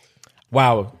know.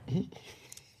 Wow.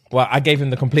 Well, I gave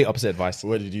him the complete opposite advice.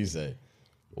 What did you say?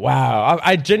 Wow.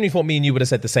 I genuinely thought me and you would have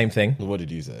said the same thing. What did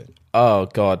you say? Oh,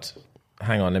 God.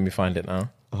 Hang on, let me find it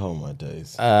now. Oh, my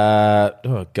days.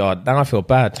 Oh, God. Now I feel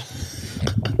bad.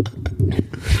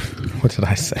 What did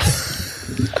I say?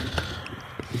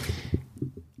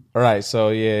 All right, so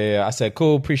yeah. I said,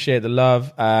 cool, appreciate the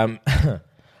love.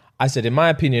 I said, in my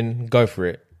opinion, go for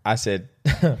it. I said...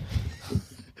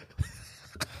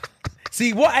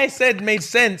 See, what I said made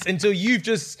sense until you've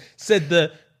just said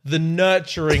the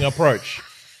nurturing approach.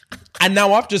 And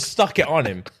now I've just stuck it on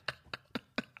him.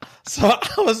 So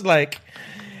I was like...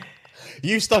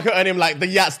 You stuck it on him like the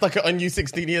Yat stuck it on you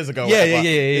 16 years ago.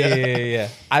 Yeah.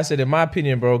 I said, in my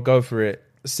opinion, bro, go for it.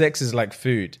 Sex is like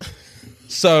food.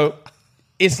 So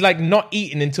it's like not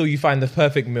eating until you find the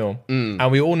perfect meal.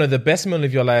 And we all know the best meal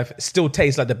of your life still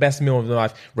tastes like the best meal of your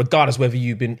life, regardless whether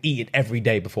you've been eating every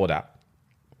day before that.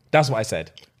 That's what I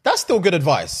said. That's still good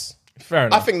advice. Fair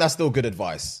enough. I think that's still good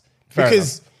advice. Fair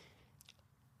because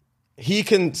he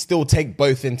can still take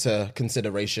both into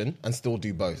consideration and still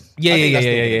do both.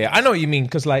 Yeah. I know what you mean.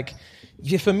 Because like,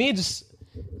 for me, just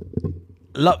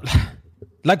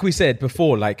like we said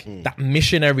before, like that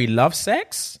missionary love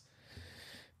sex,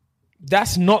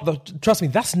 that's not trust me,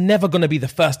 that's never going to be the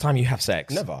first time you have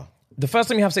sex. Never. The first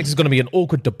time you have sex is going to be an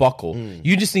awkward debacle.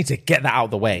 You just need to get that out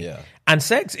of the way. Yeah. And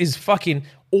sex is fucking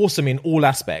awesome in all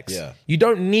aspects. Yeah. You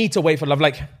don't need to wait for love.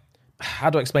 Like, how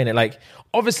do I explain it? Like,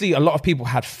 obviously, a lot of people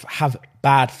have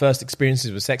bad first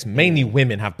experiences with sex. Mainly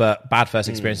women have bad first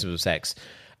experiences with sex.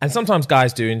 And sometimes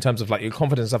guys do in terms of like your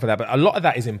confidence and stuff like that. But a lot of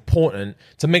that is important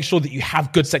to make sure that you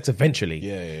have good sex eventually.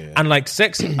 Yeah. And like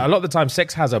sex, a lot of the time,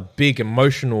 sex has a big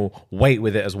emotional weight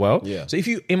with it as well. Yeah. So if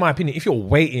you, in my opinion, if you're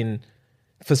waiting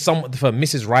for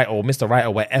Mrs. Right or Mr. Right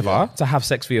or whatever to have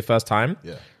sex for your first time,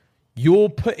 you're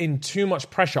putting too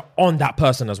much pressure on that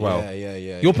person as well.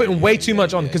 You're putting way too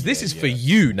much on because this is for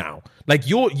you now. Like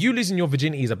you losing your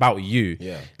virginity is about you.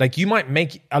 Yeah. Like you might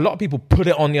make a lot of people put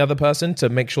it on the other person to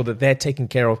make sure that they're taken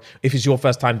care of. If it's your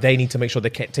first time, they need to make sure they're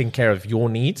taking care of your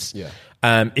needs. Yeah.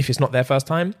 If it's not their first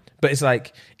time, but it's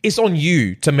like it's on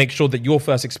you to make sure that your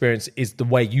first experience is the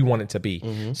way you want it to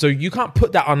be. So you can't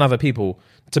put that on other people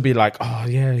to be like, oh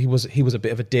yeah, he was a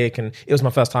bit of a dick and it was my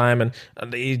first time and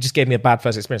it just gave me a bad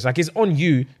first experience. Like it's on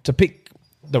you to pick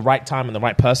the right time and the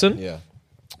right person. Yeah.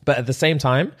 But at the same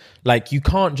time, like you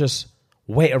can't just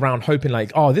wait around hoping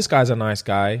like, oh, this guy's a nice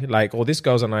guy, like, or this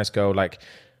girl's a nice girl, like,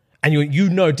 and you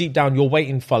know deep down you're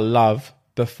waiting for love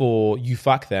before you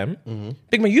fuck them.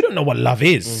 Big man, you don't know what love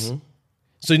is.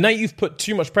 So now you've put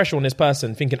too much pressure on this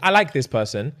person thinking, I like this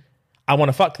person, I want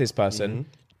to fuck this person.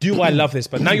 Do I love this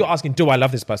person? Now you're asking, do I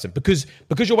love this person? Because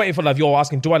you're waiting for love, you're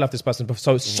asking, do I love this person?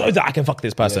 So that I can fuck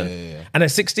this person. Yeah. And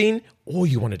at 16, all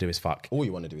you want to do is fuck. All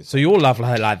you want to do is So you'll love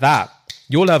her like that.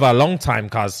 You'll love her a long time,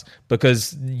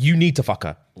 because you need to fuck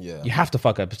her. Yeah. You have to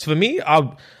fuck her. But for me,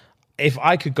 if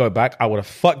I could go back, I would have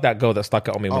fucked that girl that stuck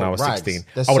it on me when I was 16.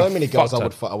 There's I would so have many girls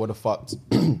fucked I would have fucked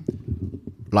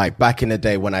like back in the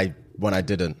day when I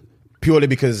didn't, purely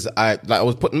because I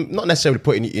was not necessarily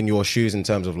putting in your shoes in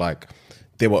terms of like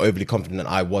they were overly confident and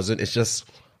I wasn't. It's just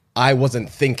I wasn't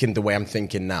thinking the way I'm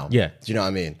thinking now. Yeah. Do you know what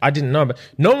I mean? I didn't know, but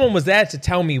no one was there to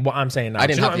tell me what I'm saying now. I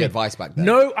didn't Do you know have what the mean? advice back then.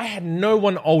 No, I had no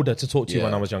one older to talk to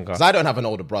when I was younger. Because I don't have an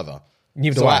older brother.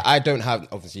 Neither so do I. I don't have,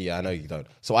 obviously, yeah, I know you don't.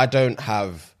 So I don't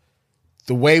have,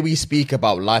 the way we speak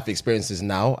about life experiences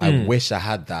now, I wish I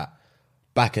had that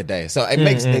back a day. So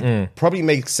it probably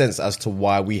makes sense as to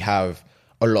why we have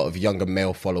a lot of younger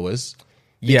male followers.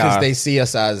 Because they see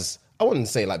us as, I wouldn't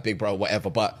say like big bro or whatever,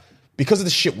 but because of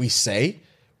the shit we say,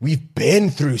 we've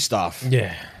been through stuff.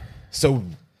 Yeah. So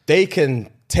they can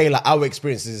tailor our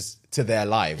experiences to their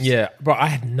lives. Yeah, bro, I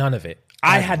had none of it.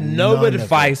 I had no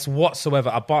advice whatsoever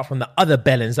apart from the other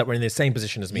bellends that were in the same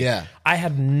position as me. Yeah. I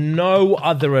had no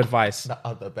other advice. The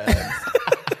other bands.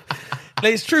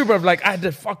 Like, it's true, bro. Like, I had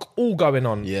the fuck all going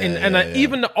on.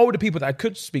 Even the older people that I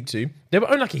could speak to, they were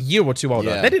only like a year or two older.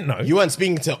 Yeah. They didn't know. You weren't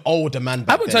speaking to older man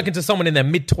back I wasn't then. talking to someone in their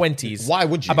mid-20s. Why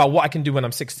would you? About what I can do when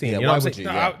I'm 16. Yeah, you know why what I'm would saying?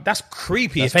 you? Yeah. That's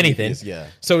creepy, That's if anything. creepy, yeah.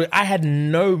 So I had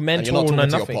no mentor, not talking no to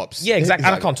your nothing. pops. Yeah, exactly.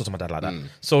 And I Exactly. can't talk to my dad like that.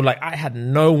 So like, I had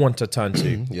no one to turn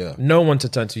to. Yeah. No one to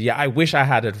turn to. Yeah, I wish I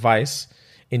had advice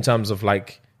in terms of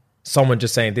like someone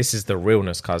just saying this is the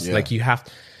realness, cuz Yeah. like you have.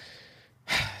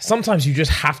 Sometimes you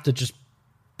just have to just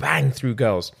bang through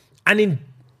girls, and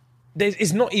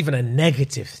it's not even a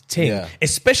negative thing, Yeah.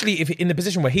 especially if in the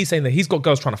position where he's saying that he's got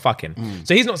girls trying to fuck him.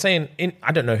 So he's not saying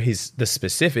I don't know the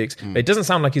specifics, but it doesn't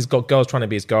sound like he's got girls trying to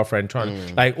be his girlfriend,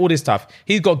 like all this stuff.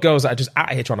 He's got girls that are just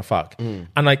out here trying to fuck, and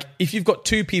like if you've got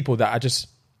two people that are just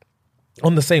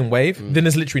on the same wave, then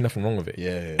there's literally nothing wrong with it.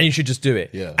 Yeah. And you should just do it.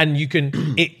 Yeah. And you can.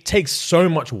 It takes so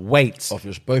much weight Off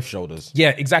your both shoulders. yeah,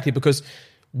 exactly. Because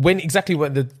when exactly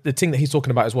what the thing that he's talking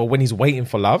about as well, when he's waiting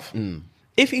for love,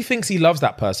 if he thinks he loves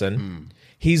that person,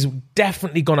 he's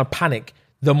definitely gonna panic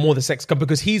the more the sex comes,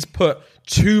 because he's put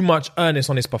too much earnest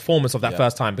on his performance of that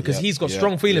first time, because he's got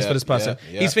strong feelings for this person.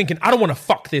 He's thinking, I don't want to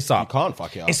fuck this up. You can't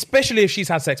fuck it up. Especially if she's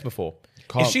had sex before.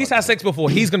 Can't If she's fuck had sex before,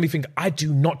 he's going to be thinking, I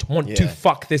do not want to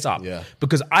fuck this up. Yeah.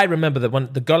 Because I remember that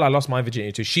when the girl I lost my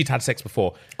virginity to, she'd had sex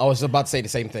before. I was about to say the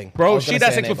same thing. I Bro, was gonna she'd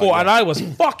had say sex her name, before, but and I was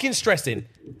fucking stressing.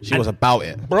 she was about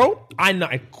it. Bro, I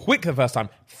nutted quick the first time.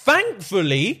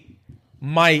 Thankfully,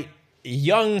 my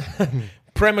young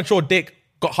premature dick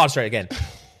got hard straight again.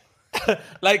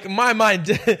 Like my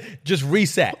mind just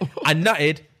reset. I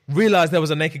nutted, realized there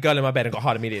was a naked girl in my bed and got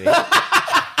hard immediately.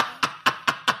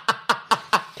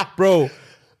 Bro,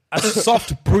 a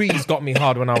soft breeze got me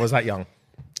hard when I was that young.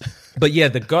 But yeah,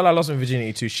 the girl I lost my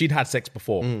virginity to, she'd had sex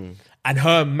before. And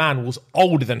her man was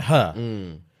older than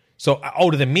her. So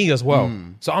older than me as well.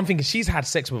 So I'm thinking she's had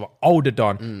sex with an older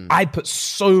don. I put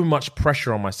so much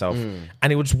pressure on myself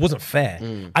and it just wasn't fair.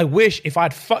 I wish if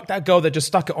I'd fucked that girl that just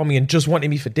stuck it on me and just wanted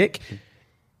me for dick,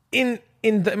 in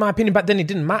my opinion, back then it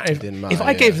didn't matter. If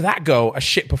I gave that girl a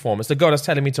shit performance, the girl that's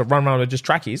telling me to run around with just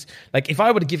trackies, like if I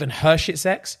would have given her shit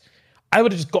sex, I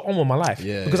would have just got on with my life.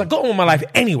 Because I got on with my life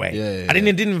anyway. I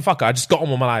didn't even fuck her. I just got on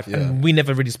with my life. And we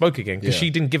never really spoke again because she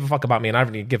didn't give a fuck about me and I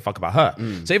didn't give a fuck about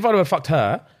her. So if I would have fucked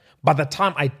her, by the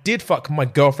time I did fuck my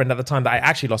girlfriend at the time that I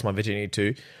actually lost my virginity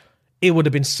to, it would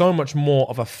have been so much more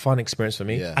of a fun experience for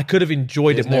me. I could have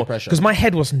enjoyed it more because my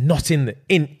head was not in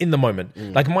the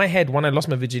moment. Like my head when I lost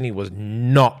my virginity was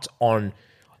not on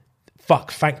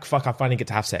thank fuck I finally get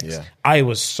to have sex. I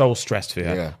was so stressed for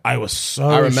her. I was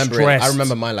so stressed. I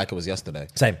remember mine like it was yesterday.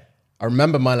 Same. I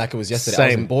remember mine like it was yesterday. I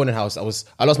was in boarding house.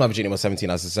 I lost my virginity when I was 17,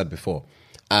 as I said before.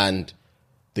 And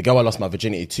the girl I lost my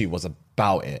virginity to was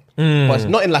about it. But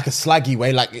not in like a slaggy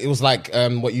way. Like it was like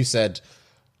what you said.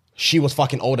 She was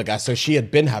fucking older guys, so she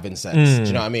had been having sex. Do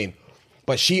you know what I mean?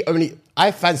 But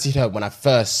I fancied her when I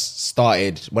first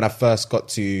got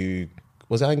to,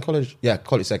 was I in college? Yeah,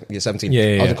 college, year 17.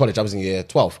 I was in college, I was in year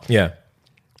 12. Yeah.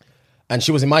 And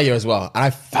she was in my year as well. And I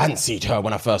fancied her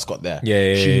when I first got there.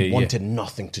 She wanted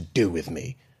nothing to do with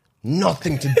me.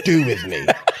 Nothing to do with me.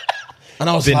 And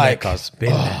I was like, I was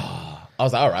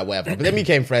like, all right, whatever. But then we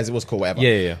became friends. It was cool,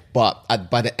 whatever. But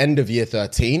by the end of year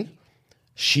 13,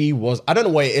 she was, I don't know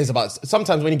what it is about.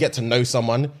 Sometimes when you get to know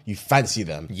someone, you fancy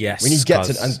them. Yes.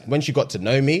 And when she got to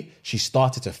know me, she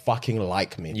started to fucking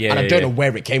like me. And I don't know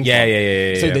where it came from.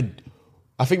 So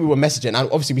I think we were messaging.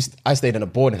 And obviously, I stayed in a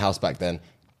boarding house back then.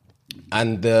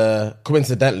 And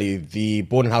coincidentally, the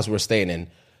boarding house we were staying in,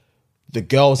 the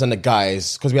girls and the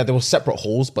guys, because there were separate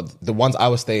halls, but the ones I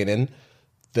was staying in,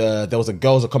 there was a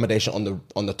girls' accommodation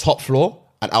on the top floor,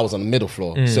 and I was on the middle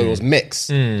floor, so it was mixed.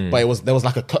 But there was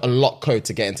like a lock code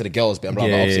to get into the girls' bit, and blah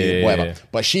blah. Obviously, whatever.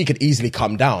 But she could easily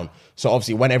come down. So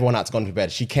obviously, when everyone had to go to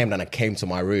bed, she came down and came to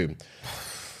my room.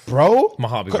 Bro, my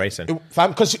heart be racing.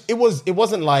 Because it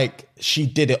wasn't like she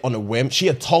did it on a whim. She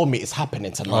had told me it's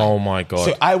happening tonight. Oh my God.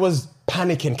 So I was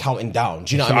panicking, counting down.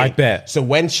 Do you know what I mean? I bet. So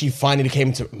when she finally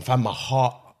came to, my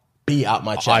heart beat out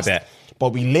my chest. I bet.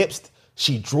 But we lipsed.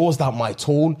 She draws down my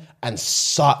tool and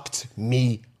sucked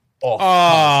me off.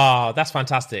 Oh, that's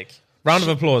fantastic. Round of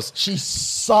applause. She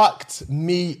sucked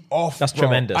me off. That's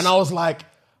tremendous. And I was like,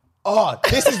 oh,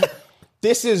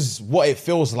 this is what it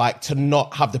feels like to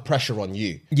not have the pressure on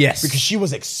you. Yes. Because she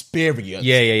was experienced.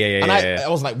 Yeah. And I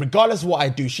was like, regardless of what I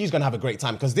do, she's going to have a great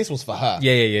time because this was for her.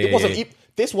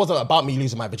 This wasn't about me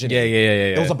losing my virginity.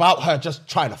 It was about her just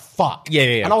trying to fuck.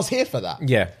 And I was here for that.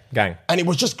 Yeah, gang. And it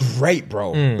was just great,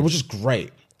 bro. It was just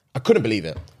great. I couldn't believe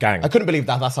it. Gang. I couldn't believe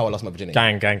that's how I lost my virginity.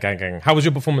 Gang. How was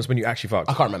your performance when you actually fucked?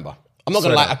 I can't remember. I'm not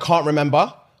going to lie, I can't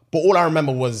remember. But all I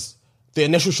remember was the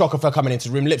initial shock of her coming into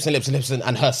the room, lips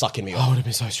and her sucking me off. I would have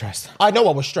been so stressed. I know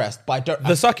I was stressed, but I don't...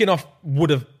 The sucking off would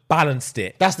have balanced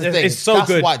it. That's the thing. It's so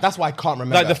good. That's why I can't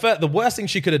remember. Like the worst thing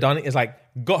she could have done is like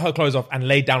got her clothes off and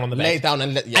laid down on the bed. Laid down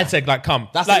and said like, come.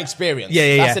 That's like, an experience.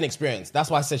 That's an experience. That's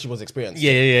why I said she was experienced. She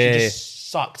just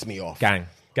sucked me off. Gang.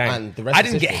 And the rest I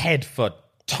didn't get head for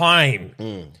time.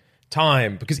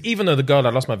 Because even though the girl I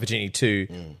lost my virginity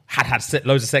to had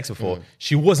loads of sex before,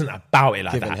 she wasn't about it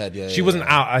like Giving that. Head, she wasn't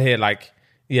out here like,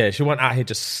 she wasn't out here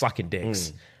just sucking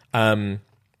dicks. But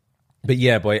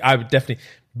yeah, boy, I would definitely,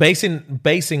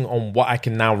 basing on what I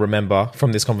can now remember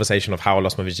from this conversation of how I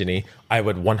lost my virginity, I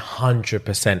would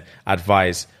 100%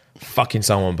 advise fucking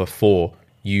someone before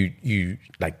you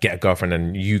like get a girlfriend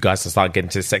and you guys to start getting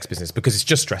to the sex business because it's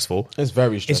just stressful. It's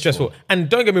very stressful. It's stressful. And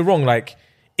don't get me wrong, like,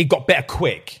 it got better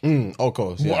quick. Of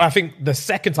course, yeah. Well, I think the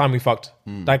second time we fucked,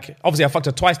 like, obviously I fucked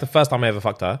her twice the first time I ever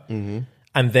fucked her. And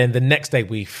then the next day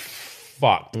we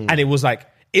fucked. And it was like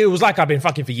I've been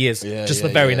fucking for years, the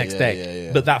very next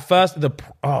day. But that first, the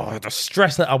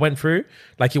stress that I went through,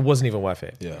 like, it wasn't even worth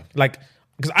it. Yeah. Like,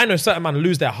 because I know certain men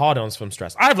lose their hard-ons from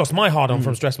stress. I've lost my hard-on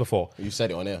from stress before. You said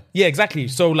it on air. Yeah, exactly.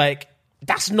 So, like,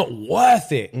 that's not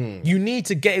worth it. You need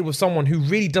to get it with someone who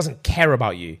really doesn't care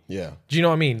about you. Yeah. Do you know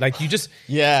what I mean? Like, you just...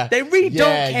 Yeah. They really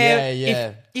don't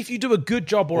care if you do a good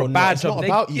job or a bad job.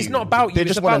 It's not about you. They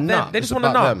just want to nut. They just want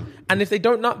to nut. And if they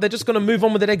don't nut, they're just going to move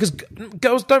on with the day because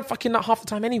girls don't fucking nut half the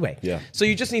time anyway. Yeah. So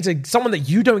you just need to... Someone that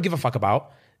you don't give a fuck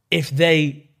about,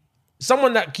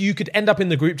 someone that you could end up in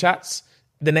the group chats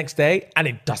the next day and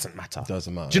it doesn't matter.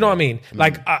 Doesn't matter. Do you know what I mean?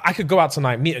 Like, I could go out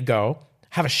tonight, meet a girl,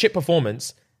 have a shit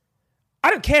performance. I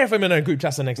don't care if I'm in a group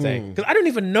chat the next day because I don't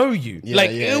even know you.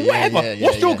 Whatever.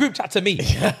 What's your group chat to me?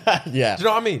 Yeah. Do you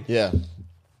know what I mean? Yeah.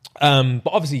 But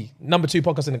obviously, number 2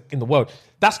 podcast in the world,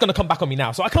 that's going to come back on me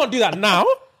now. So I can't do that now.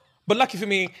 But lucky for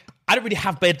me, I don't really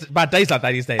have bad days like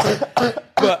that these days.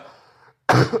 But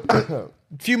a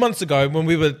few months ago, when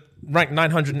we were ranked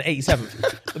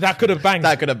 987th, that could have banged.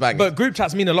 That could have banged. But group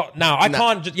chats mean a lot now. I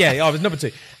can't just... Yeah, I was number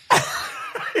 2.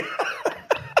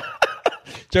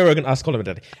 Joe Rogan asked Colin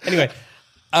Daddy. Anyway...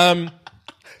 Joe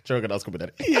Rogan asked Colin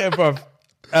Daddy. Yeah, bro.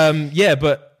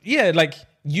 Like,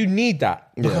 you need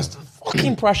that. Because the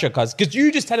fucking pressure, because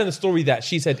you just telling the story that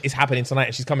she said is happening tonight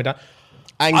and she's coming down.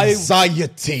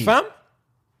 Anxiety. Fam,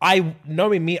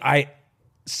 knowing me,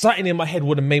 something in my head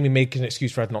would have made me make an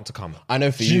excuse for her not to come. I know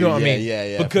for you. Do you know what I mean?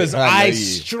 Yeah. Because I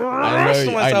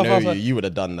stressed myself. I know you would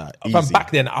have done that. From Easy.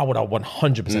 back then, I would have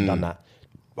 100% done that.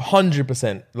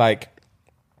 100%. Like,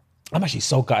 I'm actually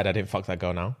so gutted I didn't fuck that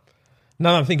girl now.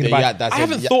 Now that I'm thinking about it, I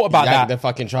haven't thought about that. The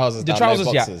fucking trousers. The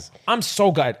trousers, yeah. I'm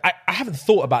so gutted. I haven't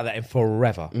thought about that in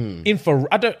forever.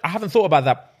 I haven't thought about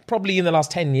that probably in the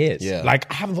last 10 years. Yeah.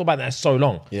 Like, I haven't thought about that in so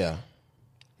long. Yeah.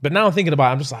 But now I'm thinking about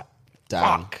it, I'm just like,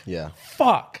 Damn. fuck. Yeah.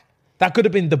 Fuck. That could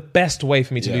have been the best way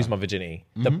for me to lose my virginity.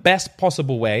 The best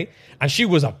possible way. And she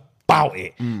was about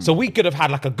it. So we could have had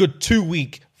like a good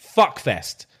 2-week fuck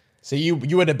fest. So you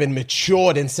would have been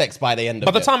matured in sex by the end of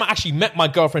it. By the time I actually met my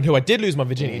girlfriend, who I did lose my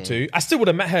virginity to, I still would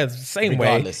have met her the same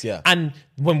Regardless, way. yeah. And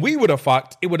when we would have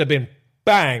fucked, it would have been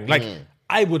bang. Like,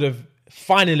 I would have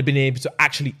finally been able to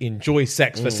actually enjoy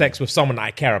sex for sex with someone that I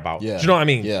care about. Yeah. Do you know what I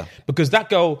mean? Yeah. Because that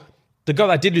girl, the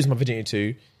girl I did lose my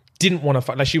virginity to, didn't want to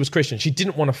fuck. Like, she was Christian. She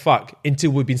didn't want to fuck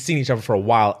until we'd been seeing each other for a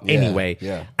while anyway.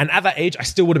 Yeah. And at that age, I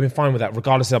still would have been fine with that,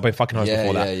 regardless if I'd been fucking hoes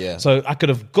before that. Yeah. So I could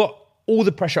have got all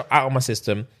the pressure out of my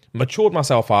system, matured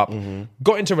myself up,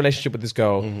 got into a relationship with this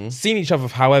girl, seen each other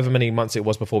for however many months it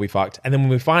was before we fucked. And then when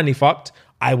we finally fucked,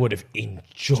 I would have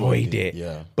enjoyed it.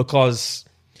 Yeah. Because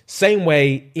same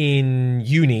way in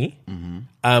uni,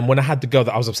 when I had the girl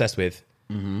that I was obsessed with,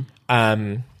 me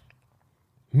and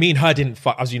her didn't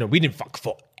fuck. As you know, we didn't fuck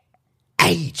for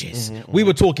ages. We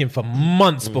were talking for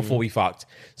months before we fucked.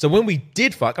 So when we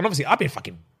did fuck, and obviously I've been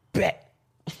fucking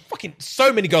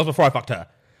so many girls before I fucked her.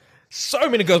 So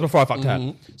many girls before I fucked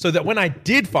her. So that when I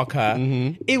did fuck her,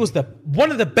 it was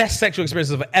one of the best sexual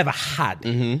experiences I've ever had.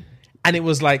 And it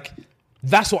was like,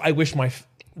 that's what I wish my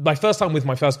first time with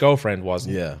my first girlfriend was.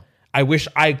 Yeah. I wish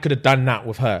I could have done that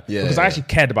with her. Yeah, because I actually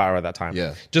cared about her at that time.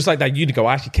 Yeah. Just like that uni girl,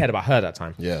 I actually cared about her at that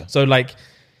time. Yeah. So like,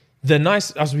 the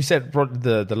nice, as we said,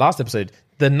 the last episode,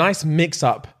 the nice mix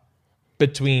up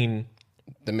between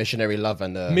the missionary love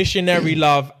and the missionary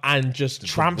love and just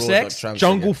tramp broad, sex, tramp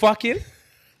jungle sex, fucking.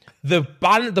 The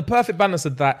perfect balance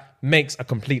of that makes a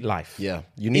complete life. Yeah,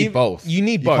 you need both. You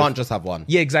need both. You can't just have one.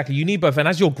 Yeah, exactly. You need both, and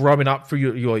as you're growing up through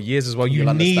your years as well, you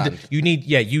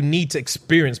need to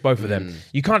experience both of them.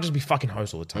 You can't just be fucking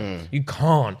hoes all the time. You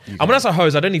can't. And when I say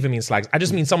hoes, I don't even mean slags. I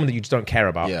just mean someone that you just don't care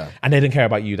about, and they don't care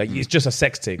about you. Like it's just a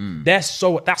sex thing. That's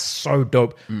so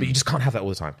dope, but you just can't have that all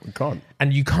the time. You can't,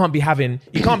 and you can't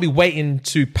be waiting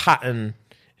to pattern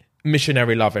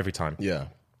missionary love every time. Yeah.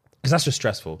 Because that's just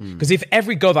stressful. Because if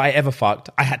every girl that I ever fucked,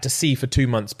 I had to see for 2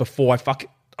 months before I fuck it,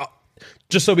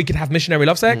 just so we could have missionary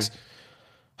love sex,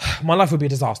 my life would be a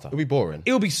disaster. It would be boring.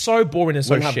 It would be so boring and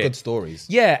so Wouldn't shit. have good stories.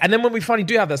 Yeah, and then when we finally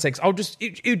do have that sex,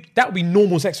 that would be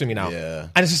normal sex for me now. Yeah.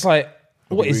 And it's just like,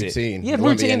 what is routine. it? Yeah, There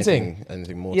won't be routine thing.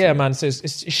 anything more. Yeah, to it. man. So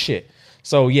it's shit.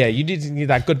 So yeah, you need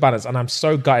that good balance, and I'm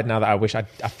so gutted now that I wish I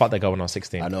fucked that girl when I was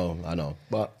 16. I know.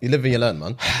 But you live and you learn,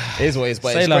 man. It is what it is.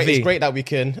 But C'est la vie. it's great that we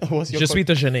can. What's your Je suis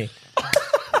ton génie.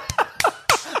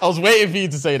 I was waiting for you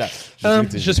to say that.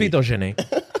 Je suis ton génie.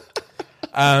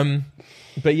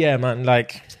 But yeah, man,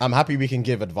 like, I'm happy we can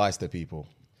give advice to people.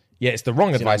 yeah, it's the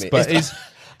wrong advice, You know what I mean? but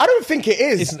I don't think it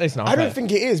is. It's not, I don't okay.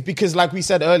 think it is because, like we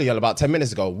said earlier, about 10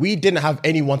 minutes ago, we didn't have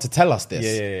anyone to tell us this.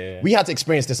 Yeah. We had to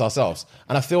experience this ourselves.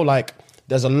 And I feel like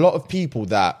there's a lot of people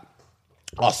that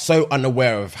are so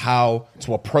unaware of how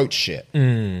to approach shit.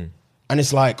 And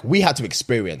it's like, we had to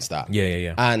experience that.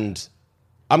 Yeah. And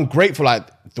I'm grateful like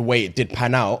the way it did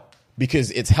pan out because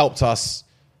it's helped us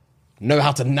know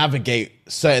how to navigate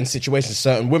certain situations,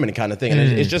 certain women kind of thing. And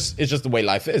it's just the way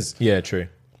life is. yeah, true.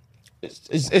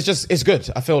 It's good.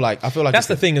 I feel like That's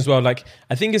the thing as well. Like,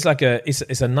 I think it's like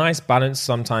it's a nice balance.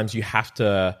 Sometimes you have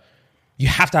to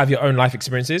have your own life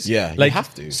experiences. Yeah, you like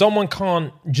have to. Someone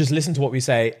can't just listen to what we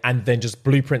say and then just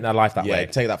blueprint their life that way.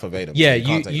 take that verbatim. Yeah,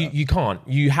 can't take that. you can't.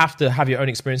 You have to have your own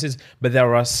experiences, but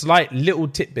there are slight little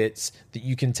tidbits that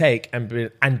you can take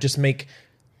and just make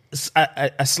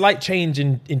a slight change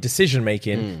in decision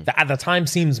making that at the time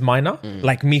seems minor,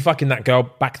 like me fucking that girl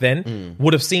back then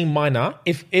would have seemed minor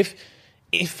if,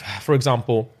 for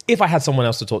example, if I had someone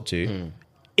else to talk to,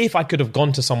 if I could have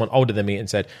gone to someone older than me and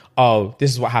said, oh,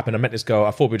 this is what happened. I met this girl.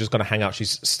 I thought we were just going to hang out.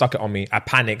 She's stuck it on me. I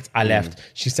panicked. I left.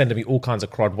 She's sending me all kinds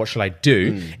of crud. What should I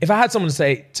do? If I had someone to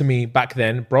say to me back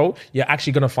then, bro, you're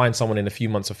actually going to find someone in a few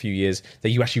months, a few years that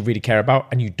you actually really care about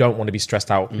and you don't want to be stressed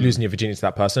out losing your virginity to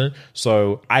that person.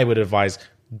 So I would advise,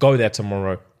 go there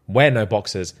tomorrow. Wear no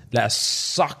boxers. Let us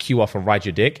suck you off and ride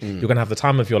your dick. You're going to have the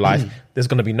time of your life. There's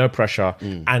going to be no pressure.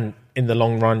 And in the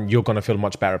long run, you're going to feel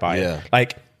much better about it.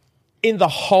 Like, in the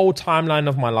whole timeline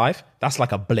of my life, that's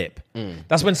like a blip.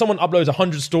 That's when someone uploads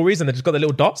 100 stories and they just got the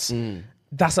little dots.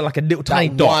 That's like a little tiny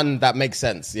dot. One that makes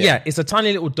sense. Yeah, it's a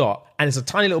tiny little dot. And it's a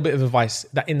tiny little bit of advice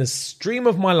that in the stream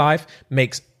of my life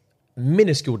makes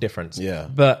minuscule difference. Yeah.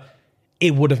 But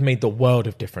it would have made the world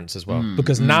of difference as well.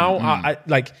 Because now, I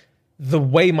like, the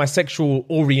way my sexual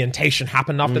orientation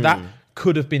happened after that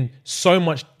could have been so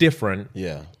much different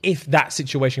if that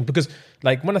situation... Because,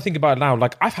 like, when I think about it now,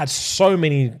 like, I've had so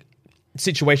many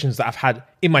situations that I've had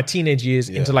in my teenage years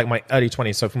into like my early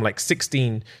 20s, so from like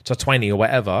 16 to 20 or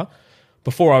whatever,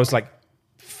 before I was like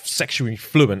sexually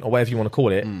fluent or whatever you want to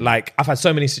call it. Like, I've had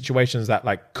so many situations that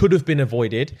like could have been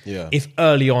avoided if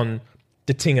early on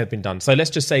the thing had been done. So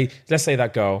let's say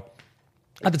that girl,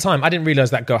 at the time I didn't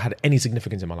realize that girl had any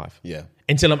significance in my life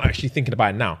until I'm actually thinking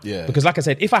about it now. Because like I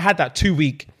said, if I had that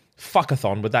 2-week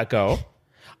fuckathon with that girl,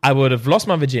 I would have lost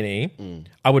my virginity.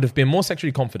 I would have been more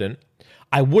sexually confident.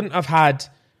 I wouldn't have had...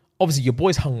 Obviously, your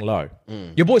boys hung low.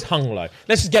 Your boys hung low.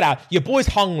 Let's just get out. Your boys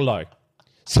hung low.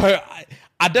 So,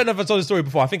 I don't know if I told the story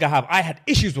before. I think I have. I had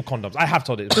issues with condoms. I have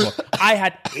told it before. I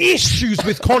had issues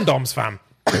with condoms, fam.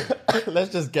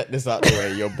 Let's just get this out the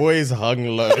way. Your boys hung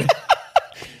low.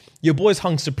 Your boys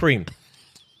hung supreme.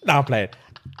 Now I'm playing.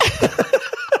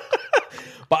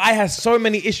 But I had so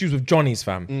many issues with Johnny's,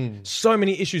 fam. So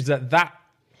many issues that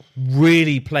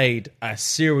really played a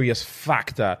serious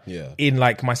factor in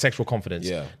like my sexual confidence.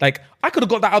 Like, I could have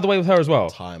got that out of the way with her as well.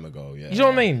 Time ago, You know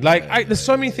what I mean? Like, there's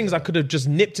so many things I could have just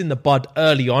nipped in the bud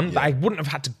early on that I wouldn't have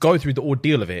had to go through the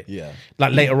ordeal of it.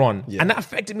 Like later on. And that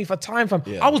affected me for time, fam.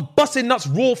 I was busting nuts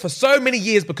raw for so many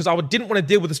years because I didn't want to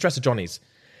deal with the stress of Johnny's.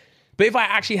 But if I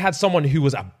actually had someone who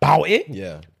was about it,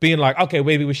 being like, okay,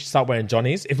 maybe we should start wearing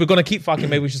Johnny's. If we're going to keep fucking,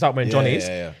 maybe we should start wearing Johnny's.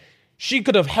 She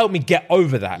could have helped me get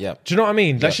over that. Do you know what I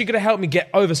mean? Like, she could have helped me get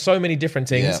over so many different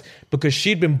things because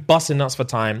she'd been busting nuts for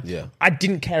time. I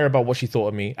didn't care about what she thought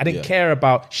of me. I didn't care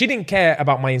about... She didn't care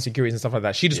about my insecurities and stuff like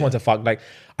that. She just wanted to fuck. Like,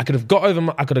 I could have got over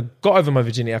my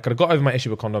virginity. I could have got over my issue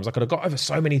with condoms. I could have got over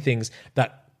so many things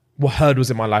that were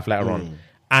hurdles in my life later on.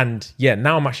 And yeah,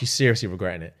 now I'm actually seriously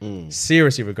regretting it.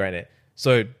 Seriously regretting it.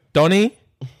 So, Donnie,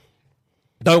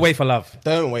 don't wait for love.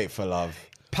 Don't wait for love.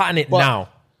 Pattern it now.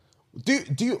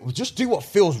 Just do what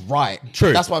feels right.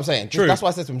 True. That's what I'm saying. That's why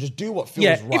I said to him, just do what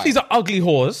feels right. If these are ugly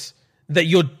whores that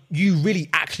you really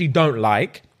actually don't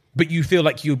like, but you feel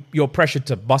like you're pressured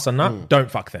to bust a nut,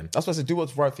 don't fuck them. That's why I said, do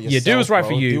what's right for yourself. Do what's right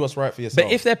for you. Do what's right for yourself.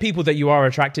 But if they're people that you are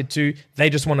attracted to, they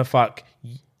just want to fuck,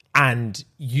 and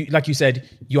you, like you said,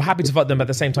 you're happy to fuck them, but at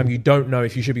the same time you don't know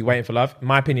if you should be waiting for love.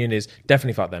 My opinion is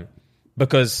definitely fuck them,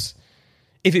 because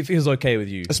if it feels okay with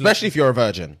you, especially if you're a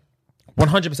virgin.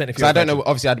 100% if you're I don't know,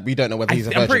 obviously we don't know whether he's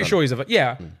a virgin. I'm pretty sure he's a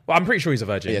virgin. Well, I'm pretty sure he's a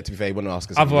virgin. Yeah, to be fair, he wouldn't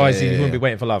ask us. Otherwise, he wouldn't be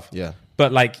waiting for love. Yeah.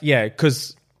 But like,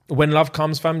 because when love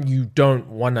comes, fam, you don't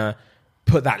want to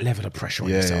put that level of pressure on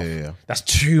yourself. Yeah. That's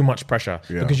too much pressure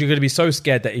because you're going to be so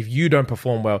scared that if you don't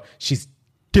perform well, she's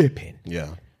dipping.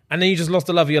 Yeah. And then you just lost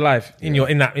the love of your life in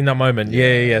that moment.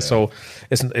 Yeah. So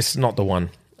it's not the one.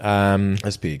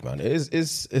 It's big, man.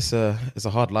 It's a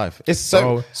hard life. It's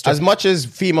so as much as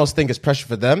females think it's pressure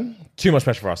for them, too much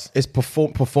pressure for us. It's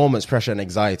performance pressure and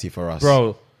anxiety for us,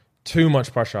 bro. Too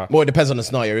much pressure. Well, it depends on the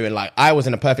scenario. Even like, I was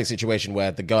in a perfect situation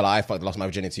where the girl I fucked lost my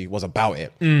virginity was about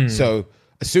it. So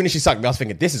as soon as she sucked me, I was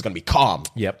thinking this is gonna be calm.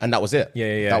 And that was it.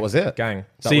 Yeah. That was it, gang.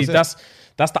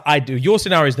 That's the ideal. Your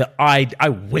scenario is that I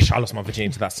wish I lost my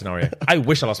virginity to that scenario. I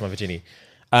wish I lost my virginity.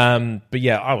 But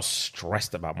yeah, I was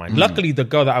stressed about mine. Luckily, the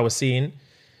girl that I was seeing,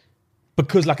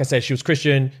 because like I said, she was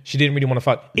Christian, she didn't really want to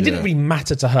fuck. It didn't really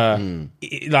matter to her.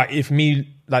 Like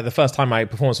the first time my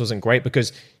performance wasn't great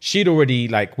because she'd already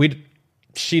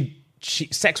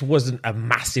sex wasn't a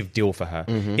massive deal for her.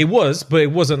 It was, but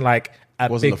it wasn't like a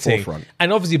big thing. Forefront.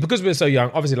 And obviously, because we were so young,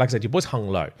 obviously, like I said, your boys hung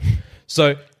low.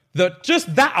 So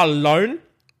just that alone,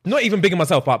 not even bigging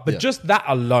myself up, but just that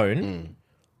alone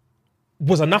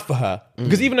was enough for her.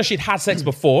 Because even though she'd had sex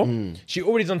before, she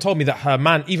already done told me that her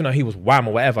man, even though he was wham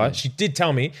or whatever, she did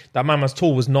tell me that my man's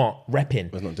tool was not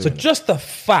repping. not So doing it. just the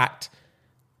fact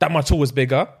that my tool was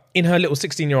bigger in her little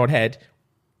 16-year-old head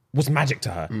was magic to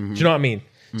her. Do you know what I mean?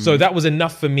 So that was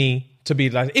enough for me to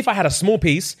be like, if I had a small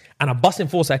piece and I bust in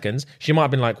 4 seconds, she might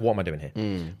have been like, what am I doing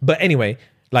here? But anyway,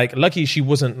 like, lucky she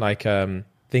wasn't like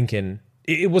thinking,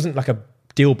 it wasn't like a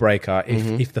deal breaker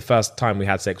if the first time we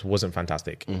had sex wasn't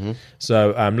fantastic.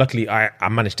 So luckily I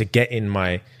managed to get in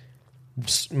my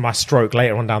stroke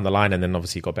later on down the line, and then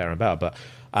obviously it got better and better.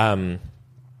 But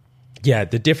yeah,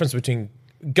 the difference between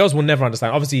girls will never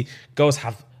understand. Obviously girls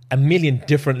have a million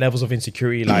different levels of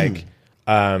insecurity, like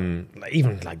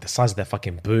even like the size of their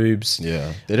fucking boobs,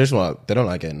 they don't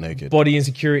like getting naked, body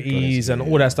insecurities and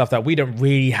all that stuff that we don't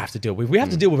really have to deal with. We have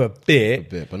to deal with a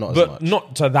bit, but not as much.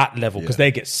 Not to that level, because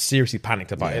they get seriously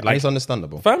panicked about it. Like, it's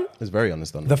understandable. Fam? It's very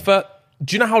understandable.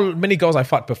 Do you know how many girls I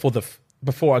fucked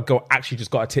before a girl actually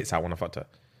just got her tits out when I fucked her?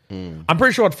 I'm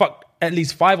pretty sure I'd fucked at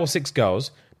least 5 or 6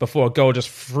 girls before a girl just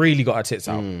freely got her tits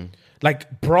out.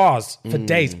 Like bras for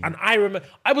days. And I remember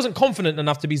I wasn't confident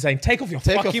enough to be saying, take off your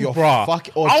fucking bra.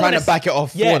 Or trying to back it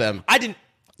off for them. I didn't.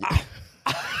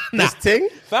 This thing?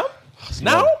 Fam?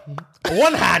 Now?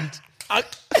 One hand.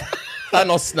 That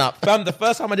not snap. Fam, the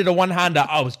first time I did a one-hander,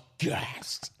 I was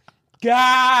gassed.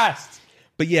 Gassed.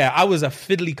 But yeah, I was a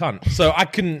fiddly cunt. So I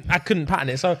couldn't pattern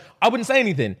it. So I wouldn't say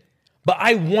anything. But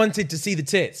I wanted to see the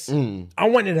tits. I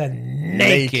wanted her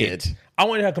naked. I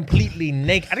wanted her completely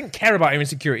naked. I didn't care about her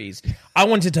insecurities. I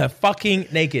wanted her fucking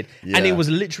naked. Yeah. And it was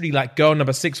literally like girl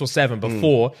number 6 or 7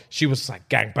 before she was like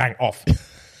gang bang off.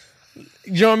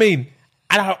 You know what I mean?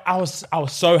 And I was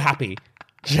so happy.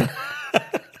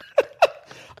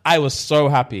 I was so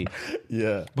happy.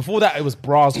 Yeah. Before that, it was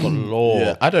bras galore.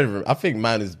 Yeah. I think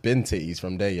man has been titties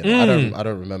from there. You know? I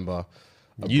don't remember.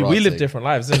 We live different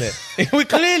lives, isn't it? We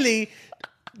clearly.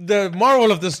 The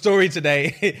moral of the story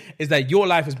today is that your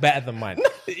life is better than mine.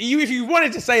 If you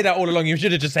wanted to say that all along, you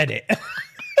should have just said it.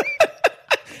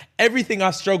 Everything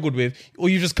I struggled with, or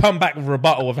you just come back with a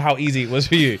rebuttal of how easy it was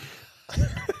for you.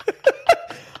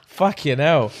 Fucking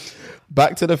hell.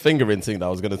 Back to the fingering thing that I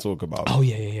was going to talk about. Oh,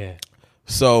 yeah.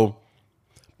 So,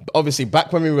 obviously,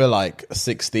 back when we were like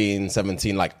 16,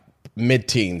 17, like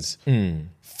mid-teens,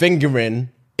 fingering,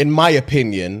 in my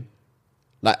opinion,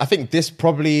 like, I think this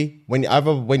probably, when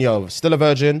you're still a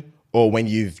virgin or when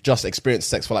you've just experienced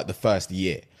sex for like the first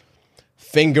year,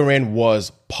 fingering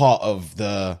was part of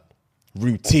the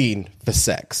routine for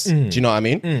sex. Do you know what I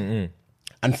mean?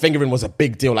 And fingering was a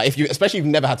big deal. Like, especially if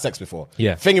you've never had sex before,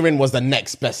 fingering was the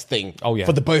next best thing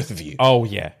for the both of you. Oh,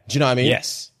 yeah. Do you know what I mean?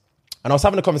 Yes. And I was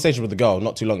having a conversation with a girl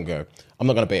not too long ago. I'm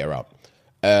not going to bait her out.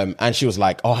 And she was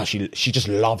like, oh, she just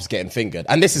loves getting fingered.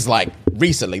 And this is like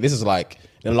recently. This is like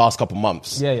in the last couple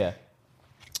months. Yeah.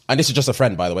 And this is just a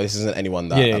friend, by the way. This isn't anyone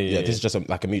that... This is just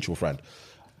like a mutual friend.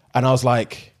 And I was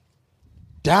like,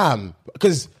 damn.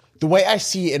 Because the way I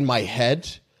see it in my head,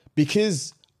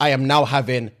 because I am now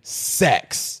having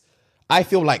sex, I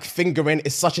feel like fingering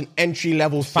is such an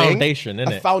entry-level thing. Foundation,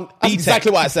 isn't it? That's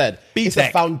exactly what I said. It's a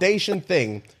B-Tech. foundation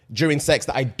thing during sex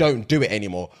that I don't do it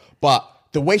anymore. But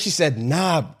the way she said,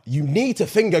 nah, you need to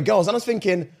finger girls. And I was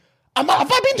thinking, have I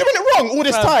been doing it wrong all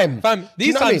this time? Fam, Do you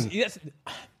these know what I times, mean? yes,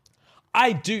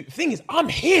 I do. Thing is, I'm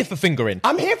here for fingering.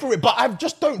 I'm here for it, but I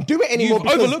just don't do it anymore. You've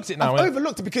because overlooked it now, I've eh?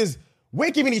 overlooked it because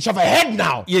we're giving each other head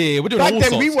now. Yeah, we're doing Back all then,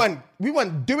 sorts. we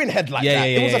weren't doing head like that.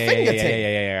 It was a finger thing.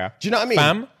 Yeah. Do you know what I mean?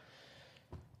 Fam,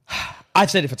 I've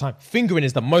said it for time. Fingering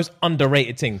is the most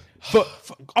underrated thing. But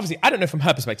obviously, I don't know from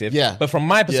her perspective. Yeah. But from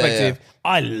my perspective, Yeah.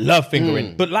 I love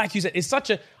fingering. But like you said, it's such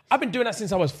a... I've been doing that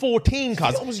since I was 14,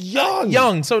 cuz. I was young.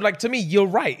 Young. So like to me, you're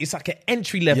right. It's like an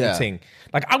entry-level Yeah. thing.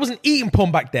 Like I wasn't eating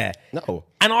pom back there. No.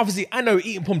 And obviously, I know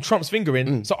eating pom trumps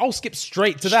fingering. So I'll skip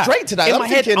straight to that. Straight to that. In I'm my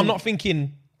head, thinking- I'm not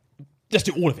thinking... Just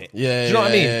do all of it. Yeah, do you know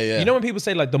what I mean? yeah. You know when people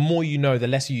say like the more you know, the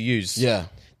less you use. Yeah.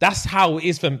 That's how it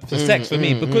is for sex for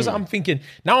me because I'm thinking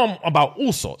now I'm about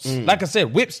all sorts. Like I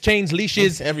said, whips, chains,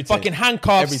 leashes, Everything. fucking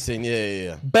handcuffs, Everything,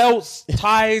 yeah. belts,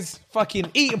 ties, fucking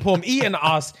eating porn, eating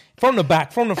ass from the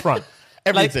back, from the front,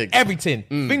 Everything. Like, everything.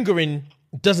 Fingering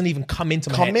doesn't even come into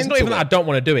my head. It's not into even that I it. don't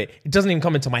want to do it. It doesn't even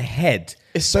come into my head.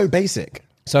 It's so basic.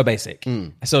 So basic.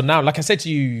 So now, like I said to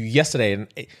you yesterday, and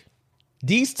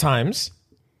these times,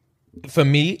 for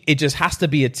me, it just has to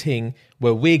be a thing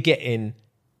where we're getting,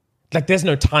 like, there's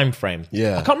no time frame.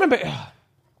 Yeah. I can't remember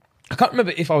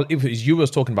if it was you I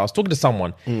was talking about. I was talking to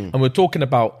someone, and we're talking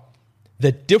about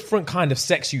the different kind of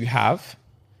sex you have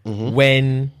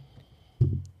when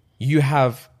you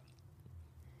have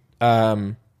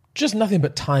just nothing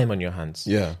but time on your hands.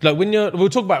 Yeah. Like we'll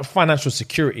talk about financial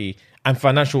security and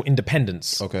financial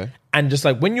independence. Okay. And just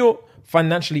like when you're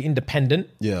financially independent,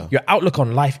 Yeah. your outlook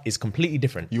on life is completely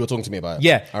different. You were talking to me about it.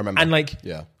 Yeah. I remember. And like,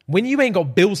 yeah. when you ain't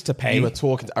got bills to pay, You were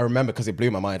talking. I remember because it blew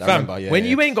my mind. I fam, remember. Yeah. when yeah.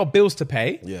 you ain't got bills to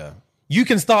pay, Yeah. you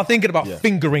can start thinking about Yeah.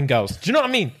 fingering girls. Do you know what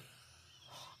I mean?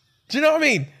 Do you know what I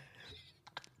mean?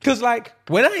 Because like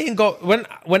when I ain't got when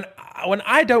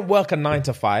I don't work a 9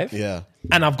 to 5, Yeah.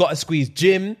 and I've got to squeeze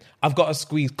gym, I've got to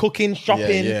squeeze cooking,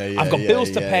 shopping, yeah, I've got yeah,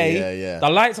 bills to yeah, pay, yeah. the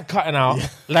lights are cutting out,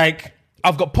 like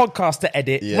I've got podcasts to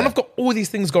edit. Yeah. When I've got all these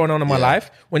things going on in my Yeah.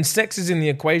 life, when sex is in the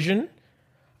equation,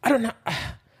 I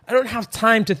don't have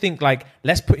time to think like,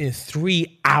 let's put in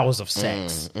 3 hours of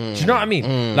sex. Do you know what I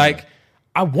mean? Like,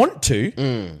 I want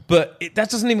to, but that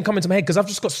doesn't even come into my head because I've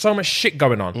just got so much shit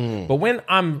going on. But when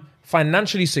I'm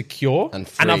financially secure And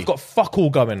free. I've got fuck all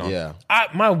going on, Yeah.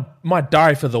 my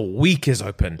diary for the week is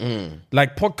open.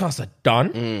 Like, podcasts are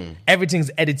done, everything's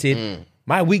edited.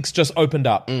 My week's just opened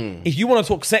up. If you want to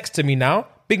talk sex to me now,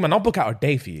 big man, I'll book out a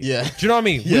day for you. Yeah. Do you know what I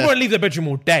mean? We Yeah. won't leave the bedroom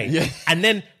all day. Yeah. And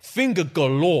then finger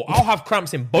galore. I'll have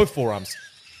cramps in both forearms.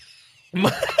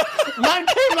 Man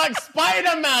came like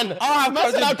Spider-Man. I'll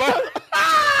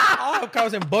have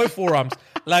cramps in both forearms.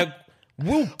 Like,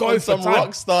 we'll go On for some time.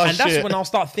 rock star and that's shit. when I'll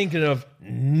start thinking of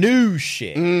new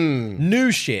shit.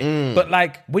 New shit. But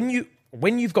like, when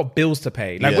you've got bills to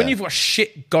pay, like Yeah. when you've got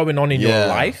shit going on in your Yeah.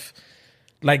 life,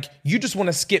 like, you just want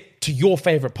to skip to your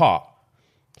favorite part.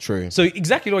 True. So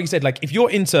exactly like you said, like, if you're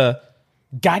into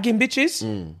gagging bitches,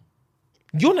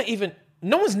 you're not even.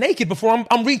 No one's naked before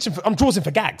I'm reaching. I'm drawing for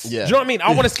gags. Yeah. Do you know what I mean? I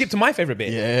want to skip to my favorite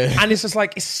bit. Yeah. And it's just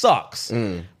like, it sucks,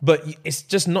 but it's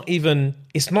just not even.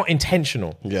 It's not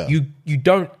intentional. Yeah. You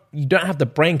don't have the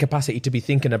brain capacity to be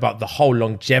thinking about the whole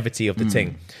longevity of the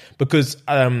thing, because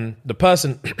the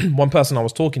person, one person I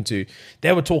was talking to,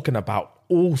 they were talking about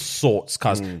all sorts,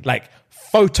 like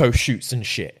photo shoots and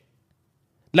shit,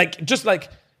 just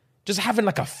having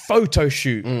like a photo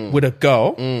shoot with a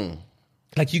girl.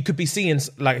 Like, you could be seeing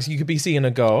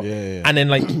a girl, Yeah. and then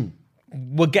like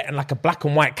we're getting like a black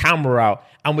and white camera out,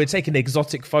 and we're taking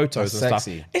exotic photos That's and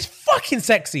sexy. stuff. It's fucking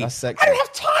sexy. That's sexy. I don't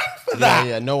have time for that.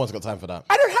 Yeah. No one's got time for that.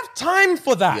 I don't have time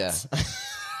for that. Yeah.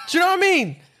 Do you know what I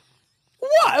mean?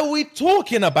 What are we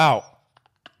talking about?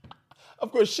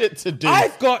 I've got shit to do.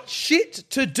 I've got shit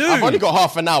to do. I've only got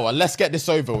half an hour. Let's get this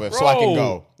over with so I can Bro.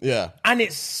 go. Yeah. And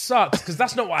it sucks because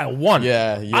that's not what I want.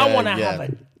 Yeah, I want to yeah. have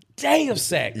a day of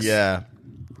sex. Yeah.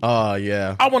 Oh,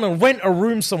 yeah. I want to rent a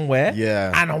room somewhere.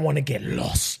 Yeah. And I want to get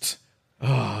lost.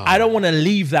 I don't want to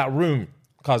leave that room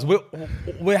because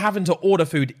we're having to order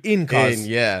food in cars.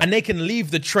 Yeah. And they can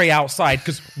leave the tray outside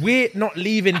because we're not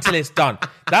leaving till it's done.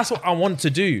 That's what I want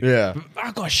to do. Yeah. But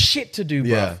I got shit to do,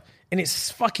 bro. Yeah. And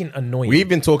it's fucking annoying. We've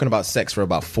been talking about sex for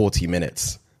about 40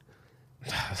 minutes.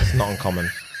 It's not uncommon.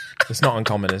 It's not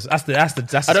uncommon. That's the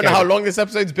I don't know how long this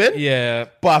episode's been. Yeah.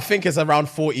 But I think it's around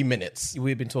 40 minutes.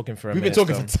 We've been talking for a We've been minute.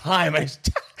 talking for time. And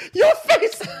your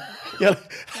face. You're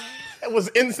like, it was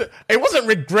instant. It wasn't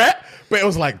regret, but it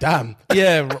was like, damn.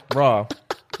 Yeah, raw.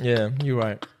 Yeah, you're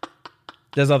right.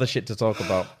 There's other shit to talk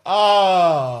about.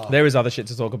 Oh. There is other shit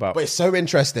to talk about. But it's so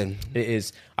interesting. It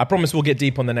is. I promise we'll get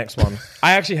deep on the next one.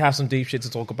 I actually have some deep shit to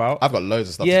talk about. I've got loads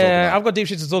of stuff to talk Yeah, about. I've got deep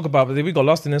shit to talk about, but we got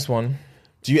lost in this one.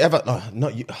 Do you ever?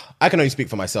 Not you. I can only speak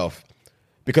for myself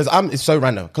because it's so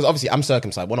random. Because obviously I'm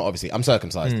circumcised. Well, not obviously. I'm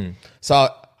circumcised. So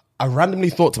I randomly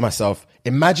thought to myself,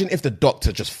 imagine if the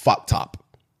doctor just fucked up.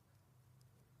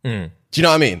 Do you know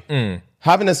what I mean?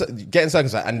 Getting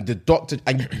circumcised and the doctor,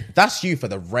 and that's you for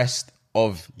the rest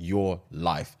of your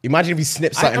life. Imagine if he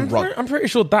snipped something wrong. I'm pretty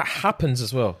sure that happens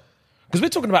as well. Because we're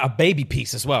talking about a baby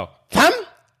piece as well. Fam,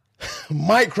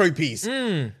 micro piece.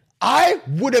 I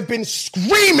would have been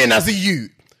screaming as a youth.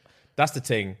 That's the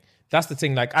thing.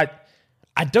 Like,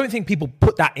 I don't think people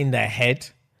put that in their head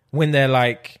when they're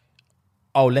like,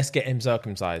 oh, let's get him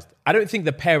circumcised. I don't think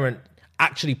the parent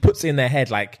actually puts it in their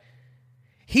head like,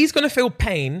 he's going to feel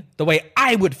pain the way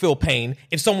I would feel pain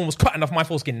if someone was cutting off my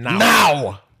foreskin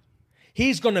now.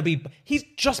 He's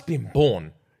just been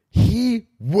born. He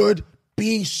would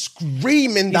be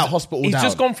screaming that hospital He's down.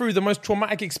 just gone through the most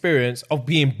traumatic experience of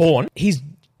being born. He's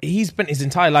spent his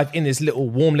entire life in this little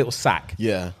warm little sack.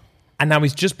 Yeah. And now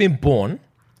he's just been born.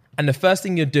 And the first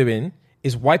thing you're doing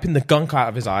is wiping the gunk out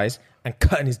of his eyes and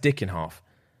cutting his dick in half.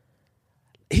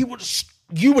 You would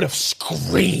have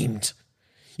screamed.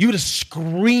 You would have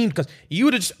screamed because you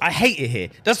would have just, I hate it here.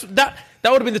 That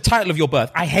would have been the title of your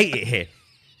birth. I hate it here.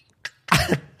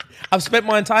 I've spent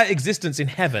my entire existence in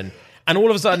heaven, and all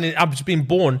of a sudden I've just been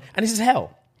born, and this is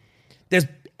hell.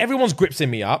 Everyone's gripsing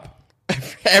me up.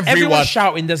 Everyone's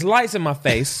shouting. There's lights in my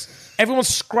face. Everyone's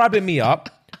scrubbing me up.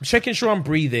 I'm checking sure I'm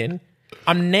breathing.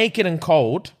 I'm naked and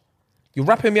cold. You're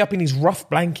wrapping me up in these rough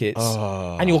blankets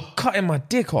and you're cutting my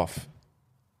dick off.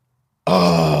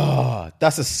 Oh,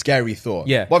 that's a scary thought.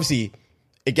 Yeah. But obviously,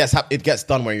 it gets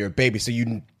done when you're a baby, so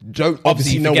you don't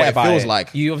obviously know what it feels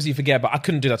like. You obviously forget, but I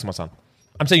couldn't do that to my son.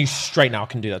 I'm telling you straight now, I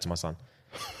couldn't do that to my son.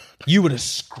 You would have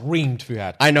screamed,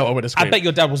 Fuhad. I know I would have screamed. I bet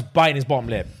your dad was biting his bottom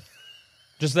lip.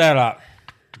 Just there, like...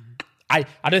 I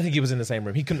don't think he was in the same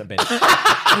room. He couldn't have been.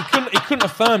 He couldn't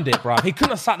have firmed it, bro. He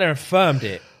couldn't have sat there and firmed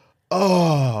it.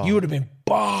 Oh. You would have been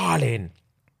bawling.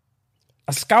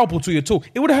 A scalpel to your toe.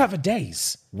 It would have hurt for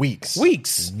days. Weeks.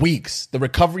 The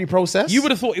recovery process? You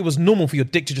would have thought it was normal for your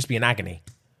dick to just be in agony.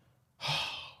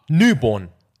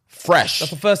 Newborn. Fresh.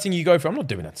 That's the first thing you go for. I'm not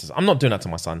doing that to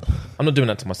my son. I'm not doing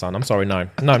that to my son. I'm sorry, no.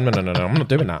 I'm not doing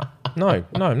that. No,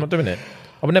 I'm not doing it.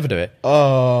 I would never do it.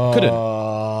 Oh. Couldn't.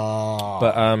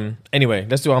 But anyway,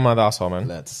 let's do Am I the Arsehole, man.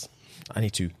 Let's. I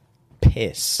need to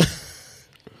piss.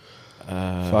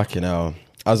 Fucking hell.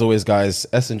 As always, guys,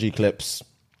 S&G Clips.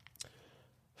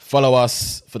 Follow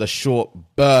us for the short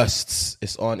bursts.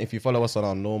 It's on. If you follow us on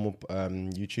our normal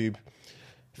YouTube,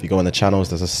 if you go on the channels,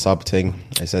 there's a sub thing.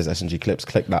 It says S&G Clips.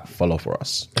 Click that. Follow for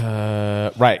us.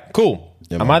 Right. Cool.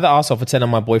 Yeah, Am I the arsehole for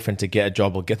telling my boyfriend to get a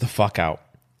job or get the fuck out?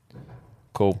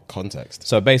 Cool. Context.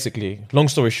 So basically, long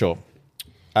story short,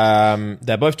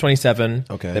 they're both 27.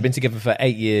 Okay. They've been together for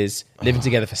 8 years, living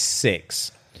together for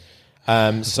 6.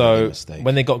 So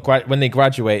when they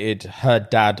graduated, her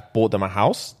dad bought them a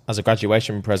house as a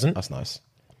graduation present. That's nice.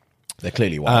 They're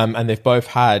clearly white. And they've both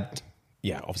had,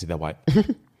 obviously they're white.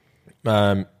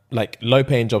 Like low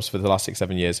paying jobs for the last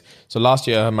 6-7 years. So last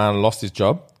year, her man lost his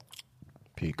job.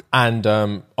 Peak. And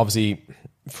obviously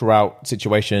throughout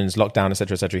situations, lockdown,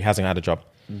 etc., he hasn't had a job.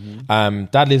 Mm-hmm.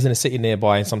 Dad lives in a city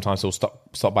nearby, and sometimes he'll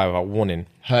stop by without warning.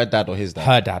 Her dad or his dad?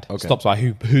 Her dad. Okay. Stops by,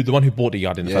 who the one who bought the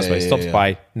yard in the first place. Stops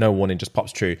by, no warning, just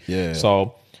pops through. Yeah.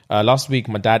 So last week,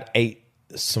 my dad ate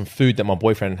some food that my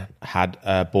boyfriend had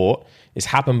bought. It's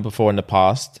happened before in the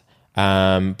past,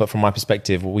 but from my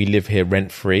perspective, we live here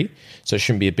rent-free, so it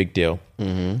shouldn't be a big deal.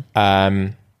 Mm-hmm.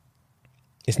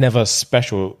 It's never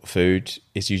special food.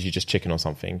 It's usually just chicken or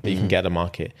something that you can get at the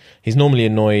market. He's normally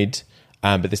annoyed,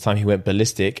 but this time he went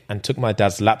ballistic and took my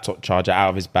dad's laptop charger out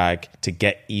of his bag to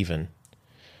get even.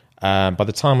 By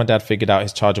the time my dad figured out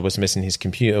his charger was missing, his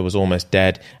computer was almost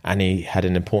dead and he had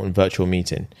an important virtual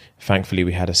meeting. Thankfully,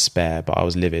 we had a spare, but I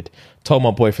was livid. Told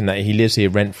my boyfriend that he lives here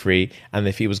rent-free and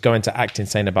if he was going to act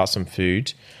insane about some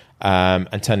food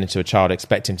and turn into a child,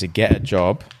 expect him to get a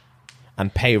job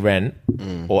and pay rent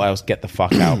or else get the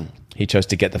fuck out. He chose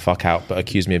to get the fuck out, but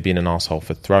accused me of being an asshole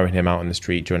for throwing him out in the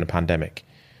street during the pandemic.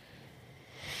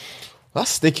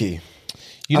 That's sticky.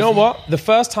 You know what? The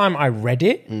first time I read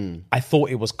it, I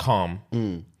thought it was calm.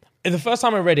 The first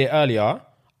time I read it earlier,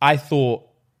 I thought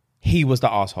he was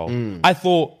the asshole. I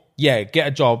thought, get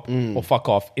a job or fuck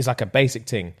off is like a basic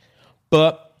thing.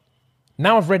 But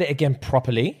now I've read it again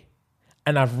properly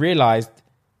and I've realized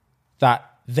that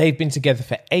they've been together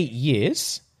for 8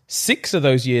 years. 6 of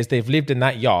those years they've lived in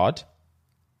that yard.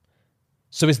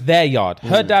 So it's their yard.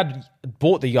 Her dad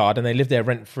bought the yard and they lived there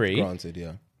rent-free. Granted,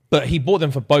 yeah. But he bought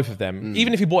them for both of them.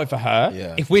 Even if he bought it for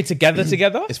her, if we're together,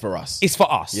 it's for us. It's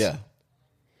for us. Yeah.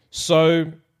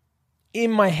 So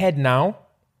in my head now,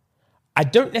 I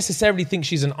don't necessarily think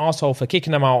she's an asshole for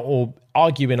kicking them out or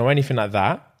arguing or anything like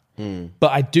that.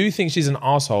 But I do think she's an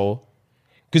asshole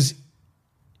because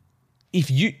if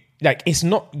you, it's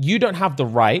not, you don't have the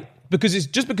right, because it's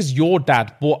just because your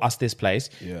dad bought us this place,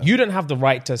 you don't have the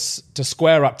right to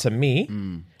square up to me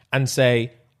and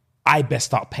say, I best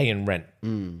start paying rent.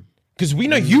 Because we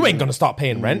know you ain't going to start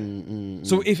paying rent.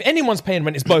 So if anyone's paying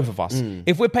rent, it's both of us.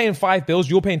 If we're paying 5 bills,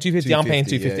 you're paying 250, I'm paying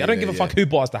 250. I don't give a fuck who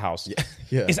bought us the house.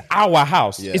 It's our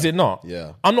house, is it not?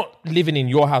 I'm not living in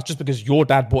your house just because your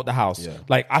dad bought the house.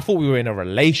 Like, I thought we were in a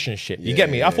relationship. You get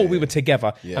me? I thought we were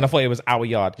together and I thought it was our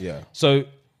yard. So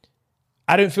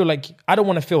I don't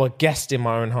want to feel a guest in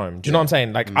my own home. Do you know what I'm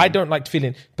saying? Like, I don't like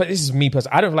feeling, but this is me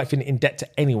personally, I don't like feeling in debt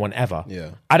to anyone ever.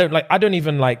 I don't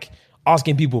even like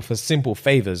asking people for simple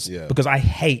favors because I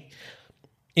hate,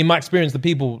 in my experience, the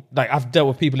people, like I've dealt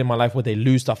with people in my life where they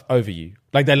lose stuff over you.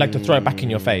 Like they like to throw it back in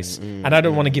your face. And I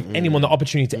don't want to give anyone the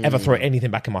opportunity to ever throw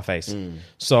anything back in my face.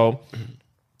 So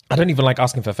I don't even like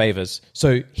asking for favors.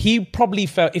 So he probably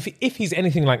felt, if he's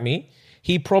anything like me,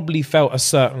 he probably felt a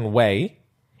certain way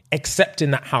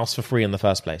accepting that house for free in the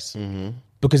first place.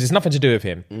 Because it's nothing to do with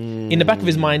him. In the back of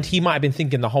his mind, he might have been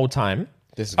thinking the whole time,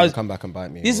 this is going to come back and bite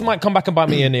me. This might come back and bite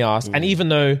me in the ass. And even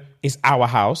though it's our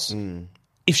house,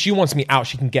 if she wants me out,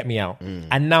 she can get me out.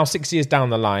 And now 6 years down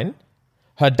the line,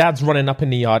 her dad's running up in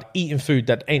the yard, eating food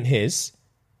that ain't his.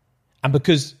 And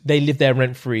because they live there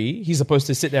rent free, he's supposed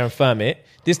to sit there and firm it.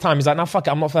 This time he's like, nah, fuck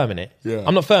it, I'm not firming it. Yeah.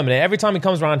 I'm not firming it. Every time he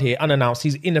comes around here unannounced,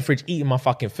 he's in the fridge eating my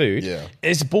fucking food. Yeah.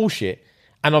 It's bullshit.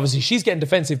 And obviously she's getting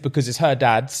defensive because it's her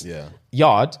dad's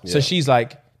yard. So Yeah. she's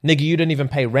like, nigga, you don't even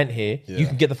pay rent here. Yeah. You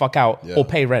can get the fuck out or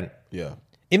pay rent. Yeah.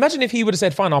 Imagine if he would have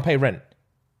said, fine, I'll pay rent.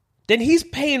 Then he's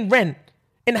paying rent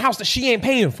in the house that she ain't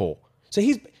paying for. So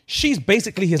she's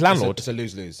basically his landlord. It's a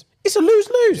lose-lose. It's a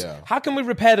lose-lose. Yeah. How can we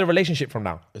repair the relationship from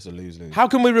now? It's a lose-lose. How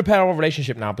can we repair our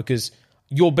relationship now? Because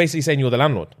you're basically saying you're the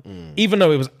landlord. Even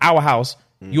though it was our house,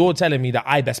 you're telling me that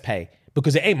I best pay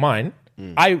because it ain't mine.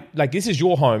 This is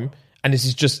your home and this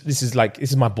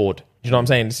is my board. Do you know what I'm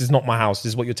saying? This is not my house. This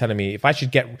is what you're telling me. If I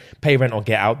should pay rent or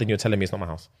get out, then you're telling me it's not my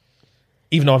house.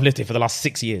 Even though I've lived here for the last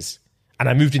 6 years and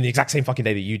I moved in the exact same fucking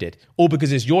day that you did. All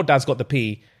because it's your dad's got the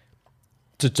P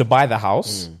to buy the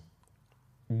house.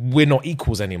 We're not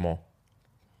equals anymore.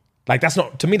 Like that's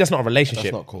not a relationship.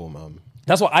 That's not cool, man.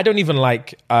 That's what I don't even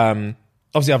like.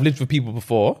 Obviously, I've lived with people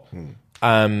before,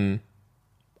 and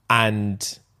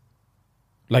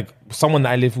like someone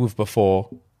that I lived with before,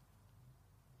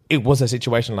 it was a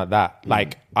situation like that.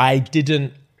 Like we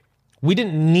didn't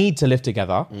need to live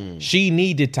together. She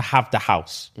needed to have the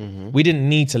house. We didn't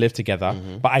need to live together,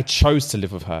 but I chose to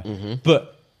live with her.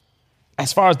 But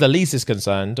as far as the lease is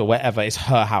concerned or whatever, it's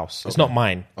her house. It's not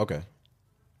mine. Okay.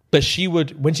 But she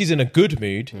would, when she's in a good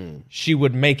mood, she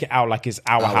would make it out like it's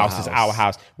our house, it's our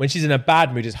house. When she's in a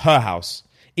bad mood, it's her house.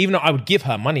 Even though I would give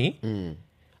her money, and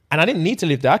I didn't need to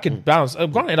live there. I could bounce.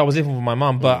 Granted, I was living with my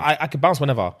mum, but I could bounce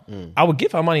whenever. I would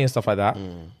give her money and stuff like that.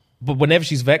 But whenever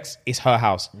she's vexed, it's her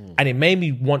house. And it made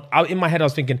me want, in my head I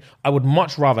was thinking, I would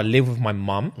much rather live with my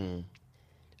mum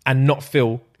and not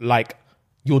feel like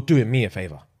you're doing me a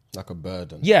favor. Like a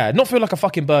burden. Yeah, not feel like a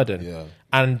fucking burden. Yeah.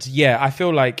 And yeah, I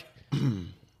feel like,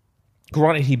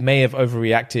 granted, he may have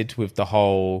overreacted with the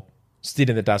whole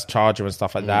stealing the dad's charger and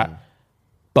stuff like that.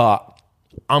 But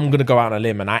I'm going to go out on a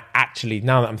limb. And I actually,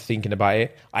 now that I'm thinking about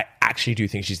it, I actually do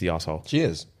think she's the asshole. She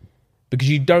is. Because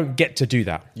you don't get to do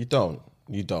that. You don't.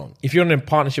 If you're in a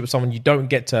partnership with someone, you don't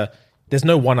get to, there's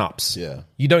no one-ups. Yeah.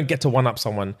 You don't get to one-up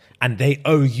someone and they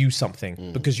owe you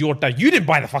something because your dad, you didn't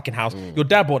buy the fucking house. Your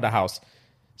dad bought the house.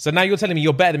 So now you're telling me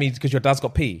you're better than me because your dad's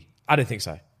got P. I don't think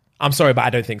so. I'm sorry, but I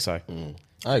don't think so.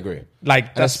 I agree.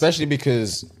 Like, and especially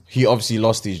because he obviously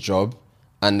lost his job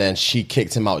and then she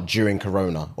kicked him out during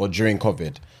Corona or during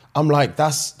COVID. I'm like,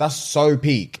 that's so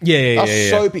peak. That's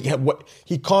so peak.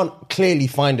 He can't clearly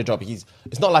find a job.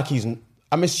 It's not like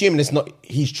I'm assuming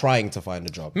he's trying to find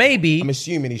a job. Maybe. I'm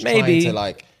assuming he's trying to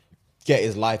like get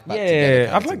his life back together.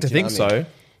 Yeah, I'd like to think so.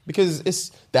 Because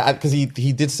he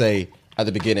did say at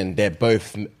the beginning they're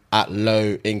both at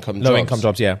low income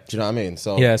jobs, yeah. Do you know what I mean?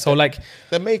 So yeah, so like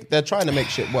they're trying to make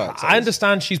shit work. So I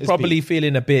understand she's probably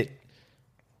feeling a bit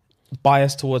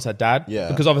biased towards her dad. Yeah.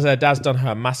 Because obviously her dad's done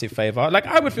her a massive favor. Like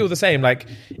I would feel the same. Like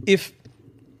if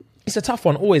it's a tough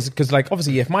one always, because like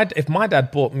obviously if my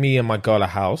dad bought me and my girl a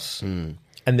house and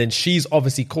then she's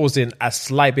obviously causing a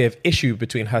slight bit of issue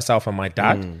between herself and my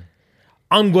dad,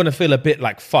 I'm gonna feel a bit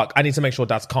like fuck, I need to make sure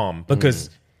dad's calm because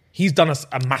he's done us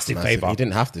a massive favor. He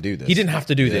didn't have to do this. He didn't have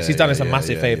to do this. He's done us a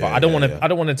massive favor. I don't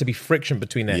want it to be friction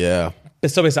between it. Yeah.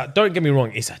 But so it's like, don't get me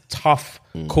wrong, it's a tough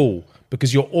call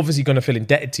because you're obviously going to feel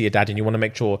indebted to your dad and you want to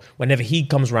make sure whenever he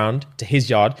comes round to his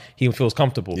yard, he feels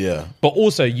comfortable. Yeah. But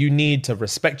also you need to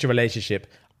respect your relationship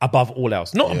above all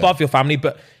else. Not above your family,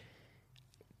 but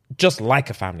just like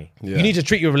a family. Yeah. You need to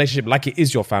treat your relationship like it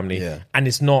is your family. Yeah. And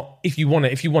it's not, if you want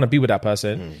to be with that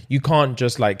person, you can't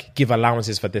just like give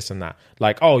allowances for this and that.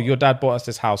 Like, oh, your dad bought us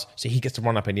this house, so he gets to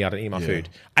run up in the yard and eat my food.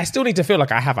 I still need to feel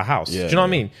like I have a house. Do you know what I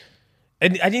mean?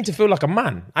 And I need to feel like a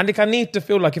man. And like, I need to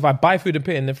feel like if I buy food and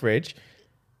put it in the fridge,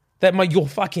 that your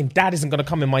fucking dad isn't going to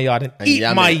come in my yard and eat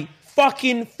my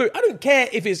fucking food. I don't care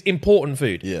if it's important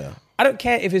food. Yeah. I don't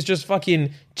care if it's just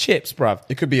fucking chips, bruv.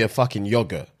 It could be a fucking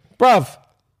yogurt. Bruv.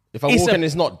 If I walk in,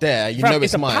 it's not there. You know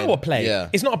it's mine. It's a power play. Yeah.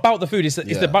 It's not about the food. It's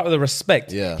about the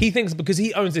respect. Yeah. He thinks because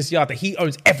he owns this yard that he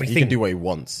owns everything. He can do what he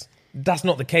wants. That's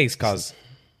not the case, cuz.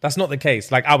 That's not the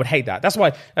case. Like, I would hate that. That's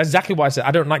exactly why I said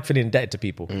I don't like feeling indebted to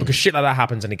people because shit like that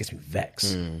happens and it gets me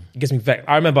vexed. It gets me vexed.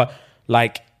 I remember,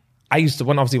 like, I used to,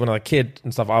 when I was a kid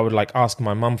and stuff, I would like ask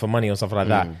my mum for money or stuff like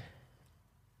that.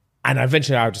 And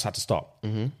eventually I just had to stop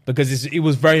because it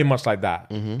was very much like that.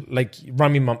 Like,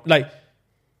 run me mum, like,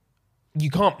 you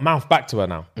can't mouth back to her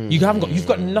now. You've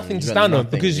got nothing to stand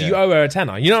on because you owe her a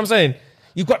tenner. You know what I'm saying?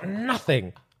 You've got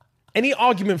nothing. Any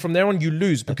argument from there on, you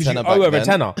lose because you owe her a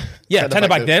tenner. Yeah, tenner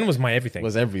back then was my everything.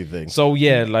 Was everything. So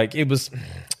yeah, like it's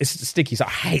sticky. So I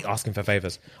hate asking for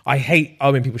favors. I hate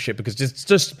owing people shit because it's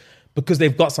just because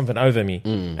they've got something over me,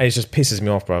 and it just pisses me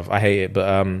off, bruv. I hate it,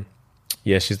 but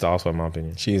yeah, she's the arsehole in my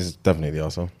opinion. She's definitely the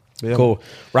arsehole. Yeah. Cool.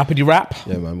 Rappity rap.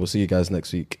 Yeah, man. We'll see you guys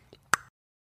next week.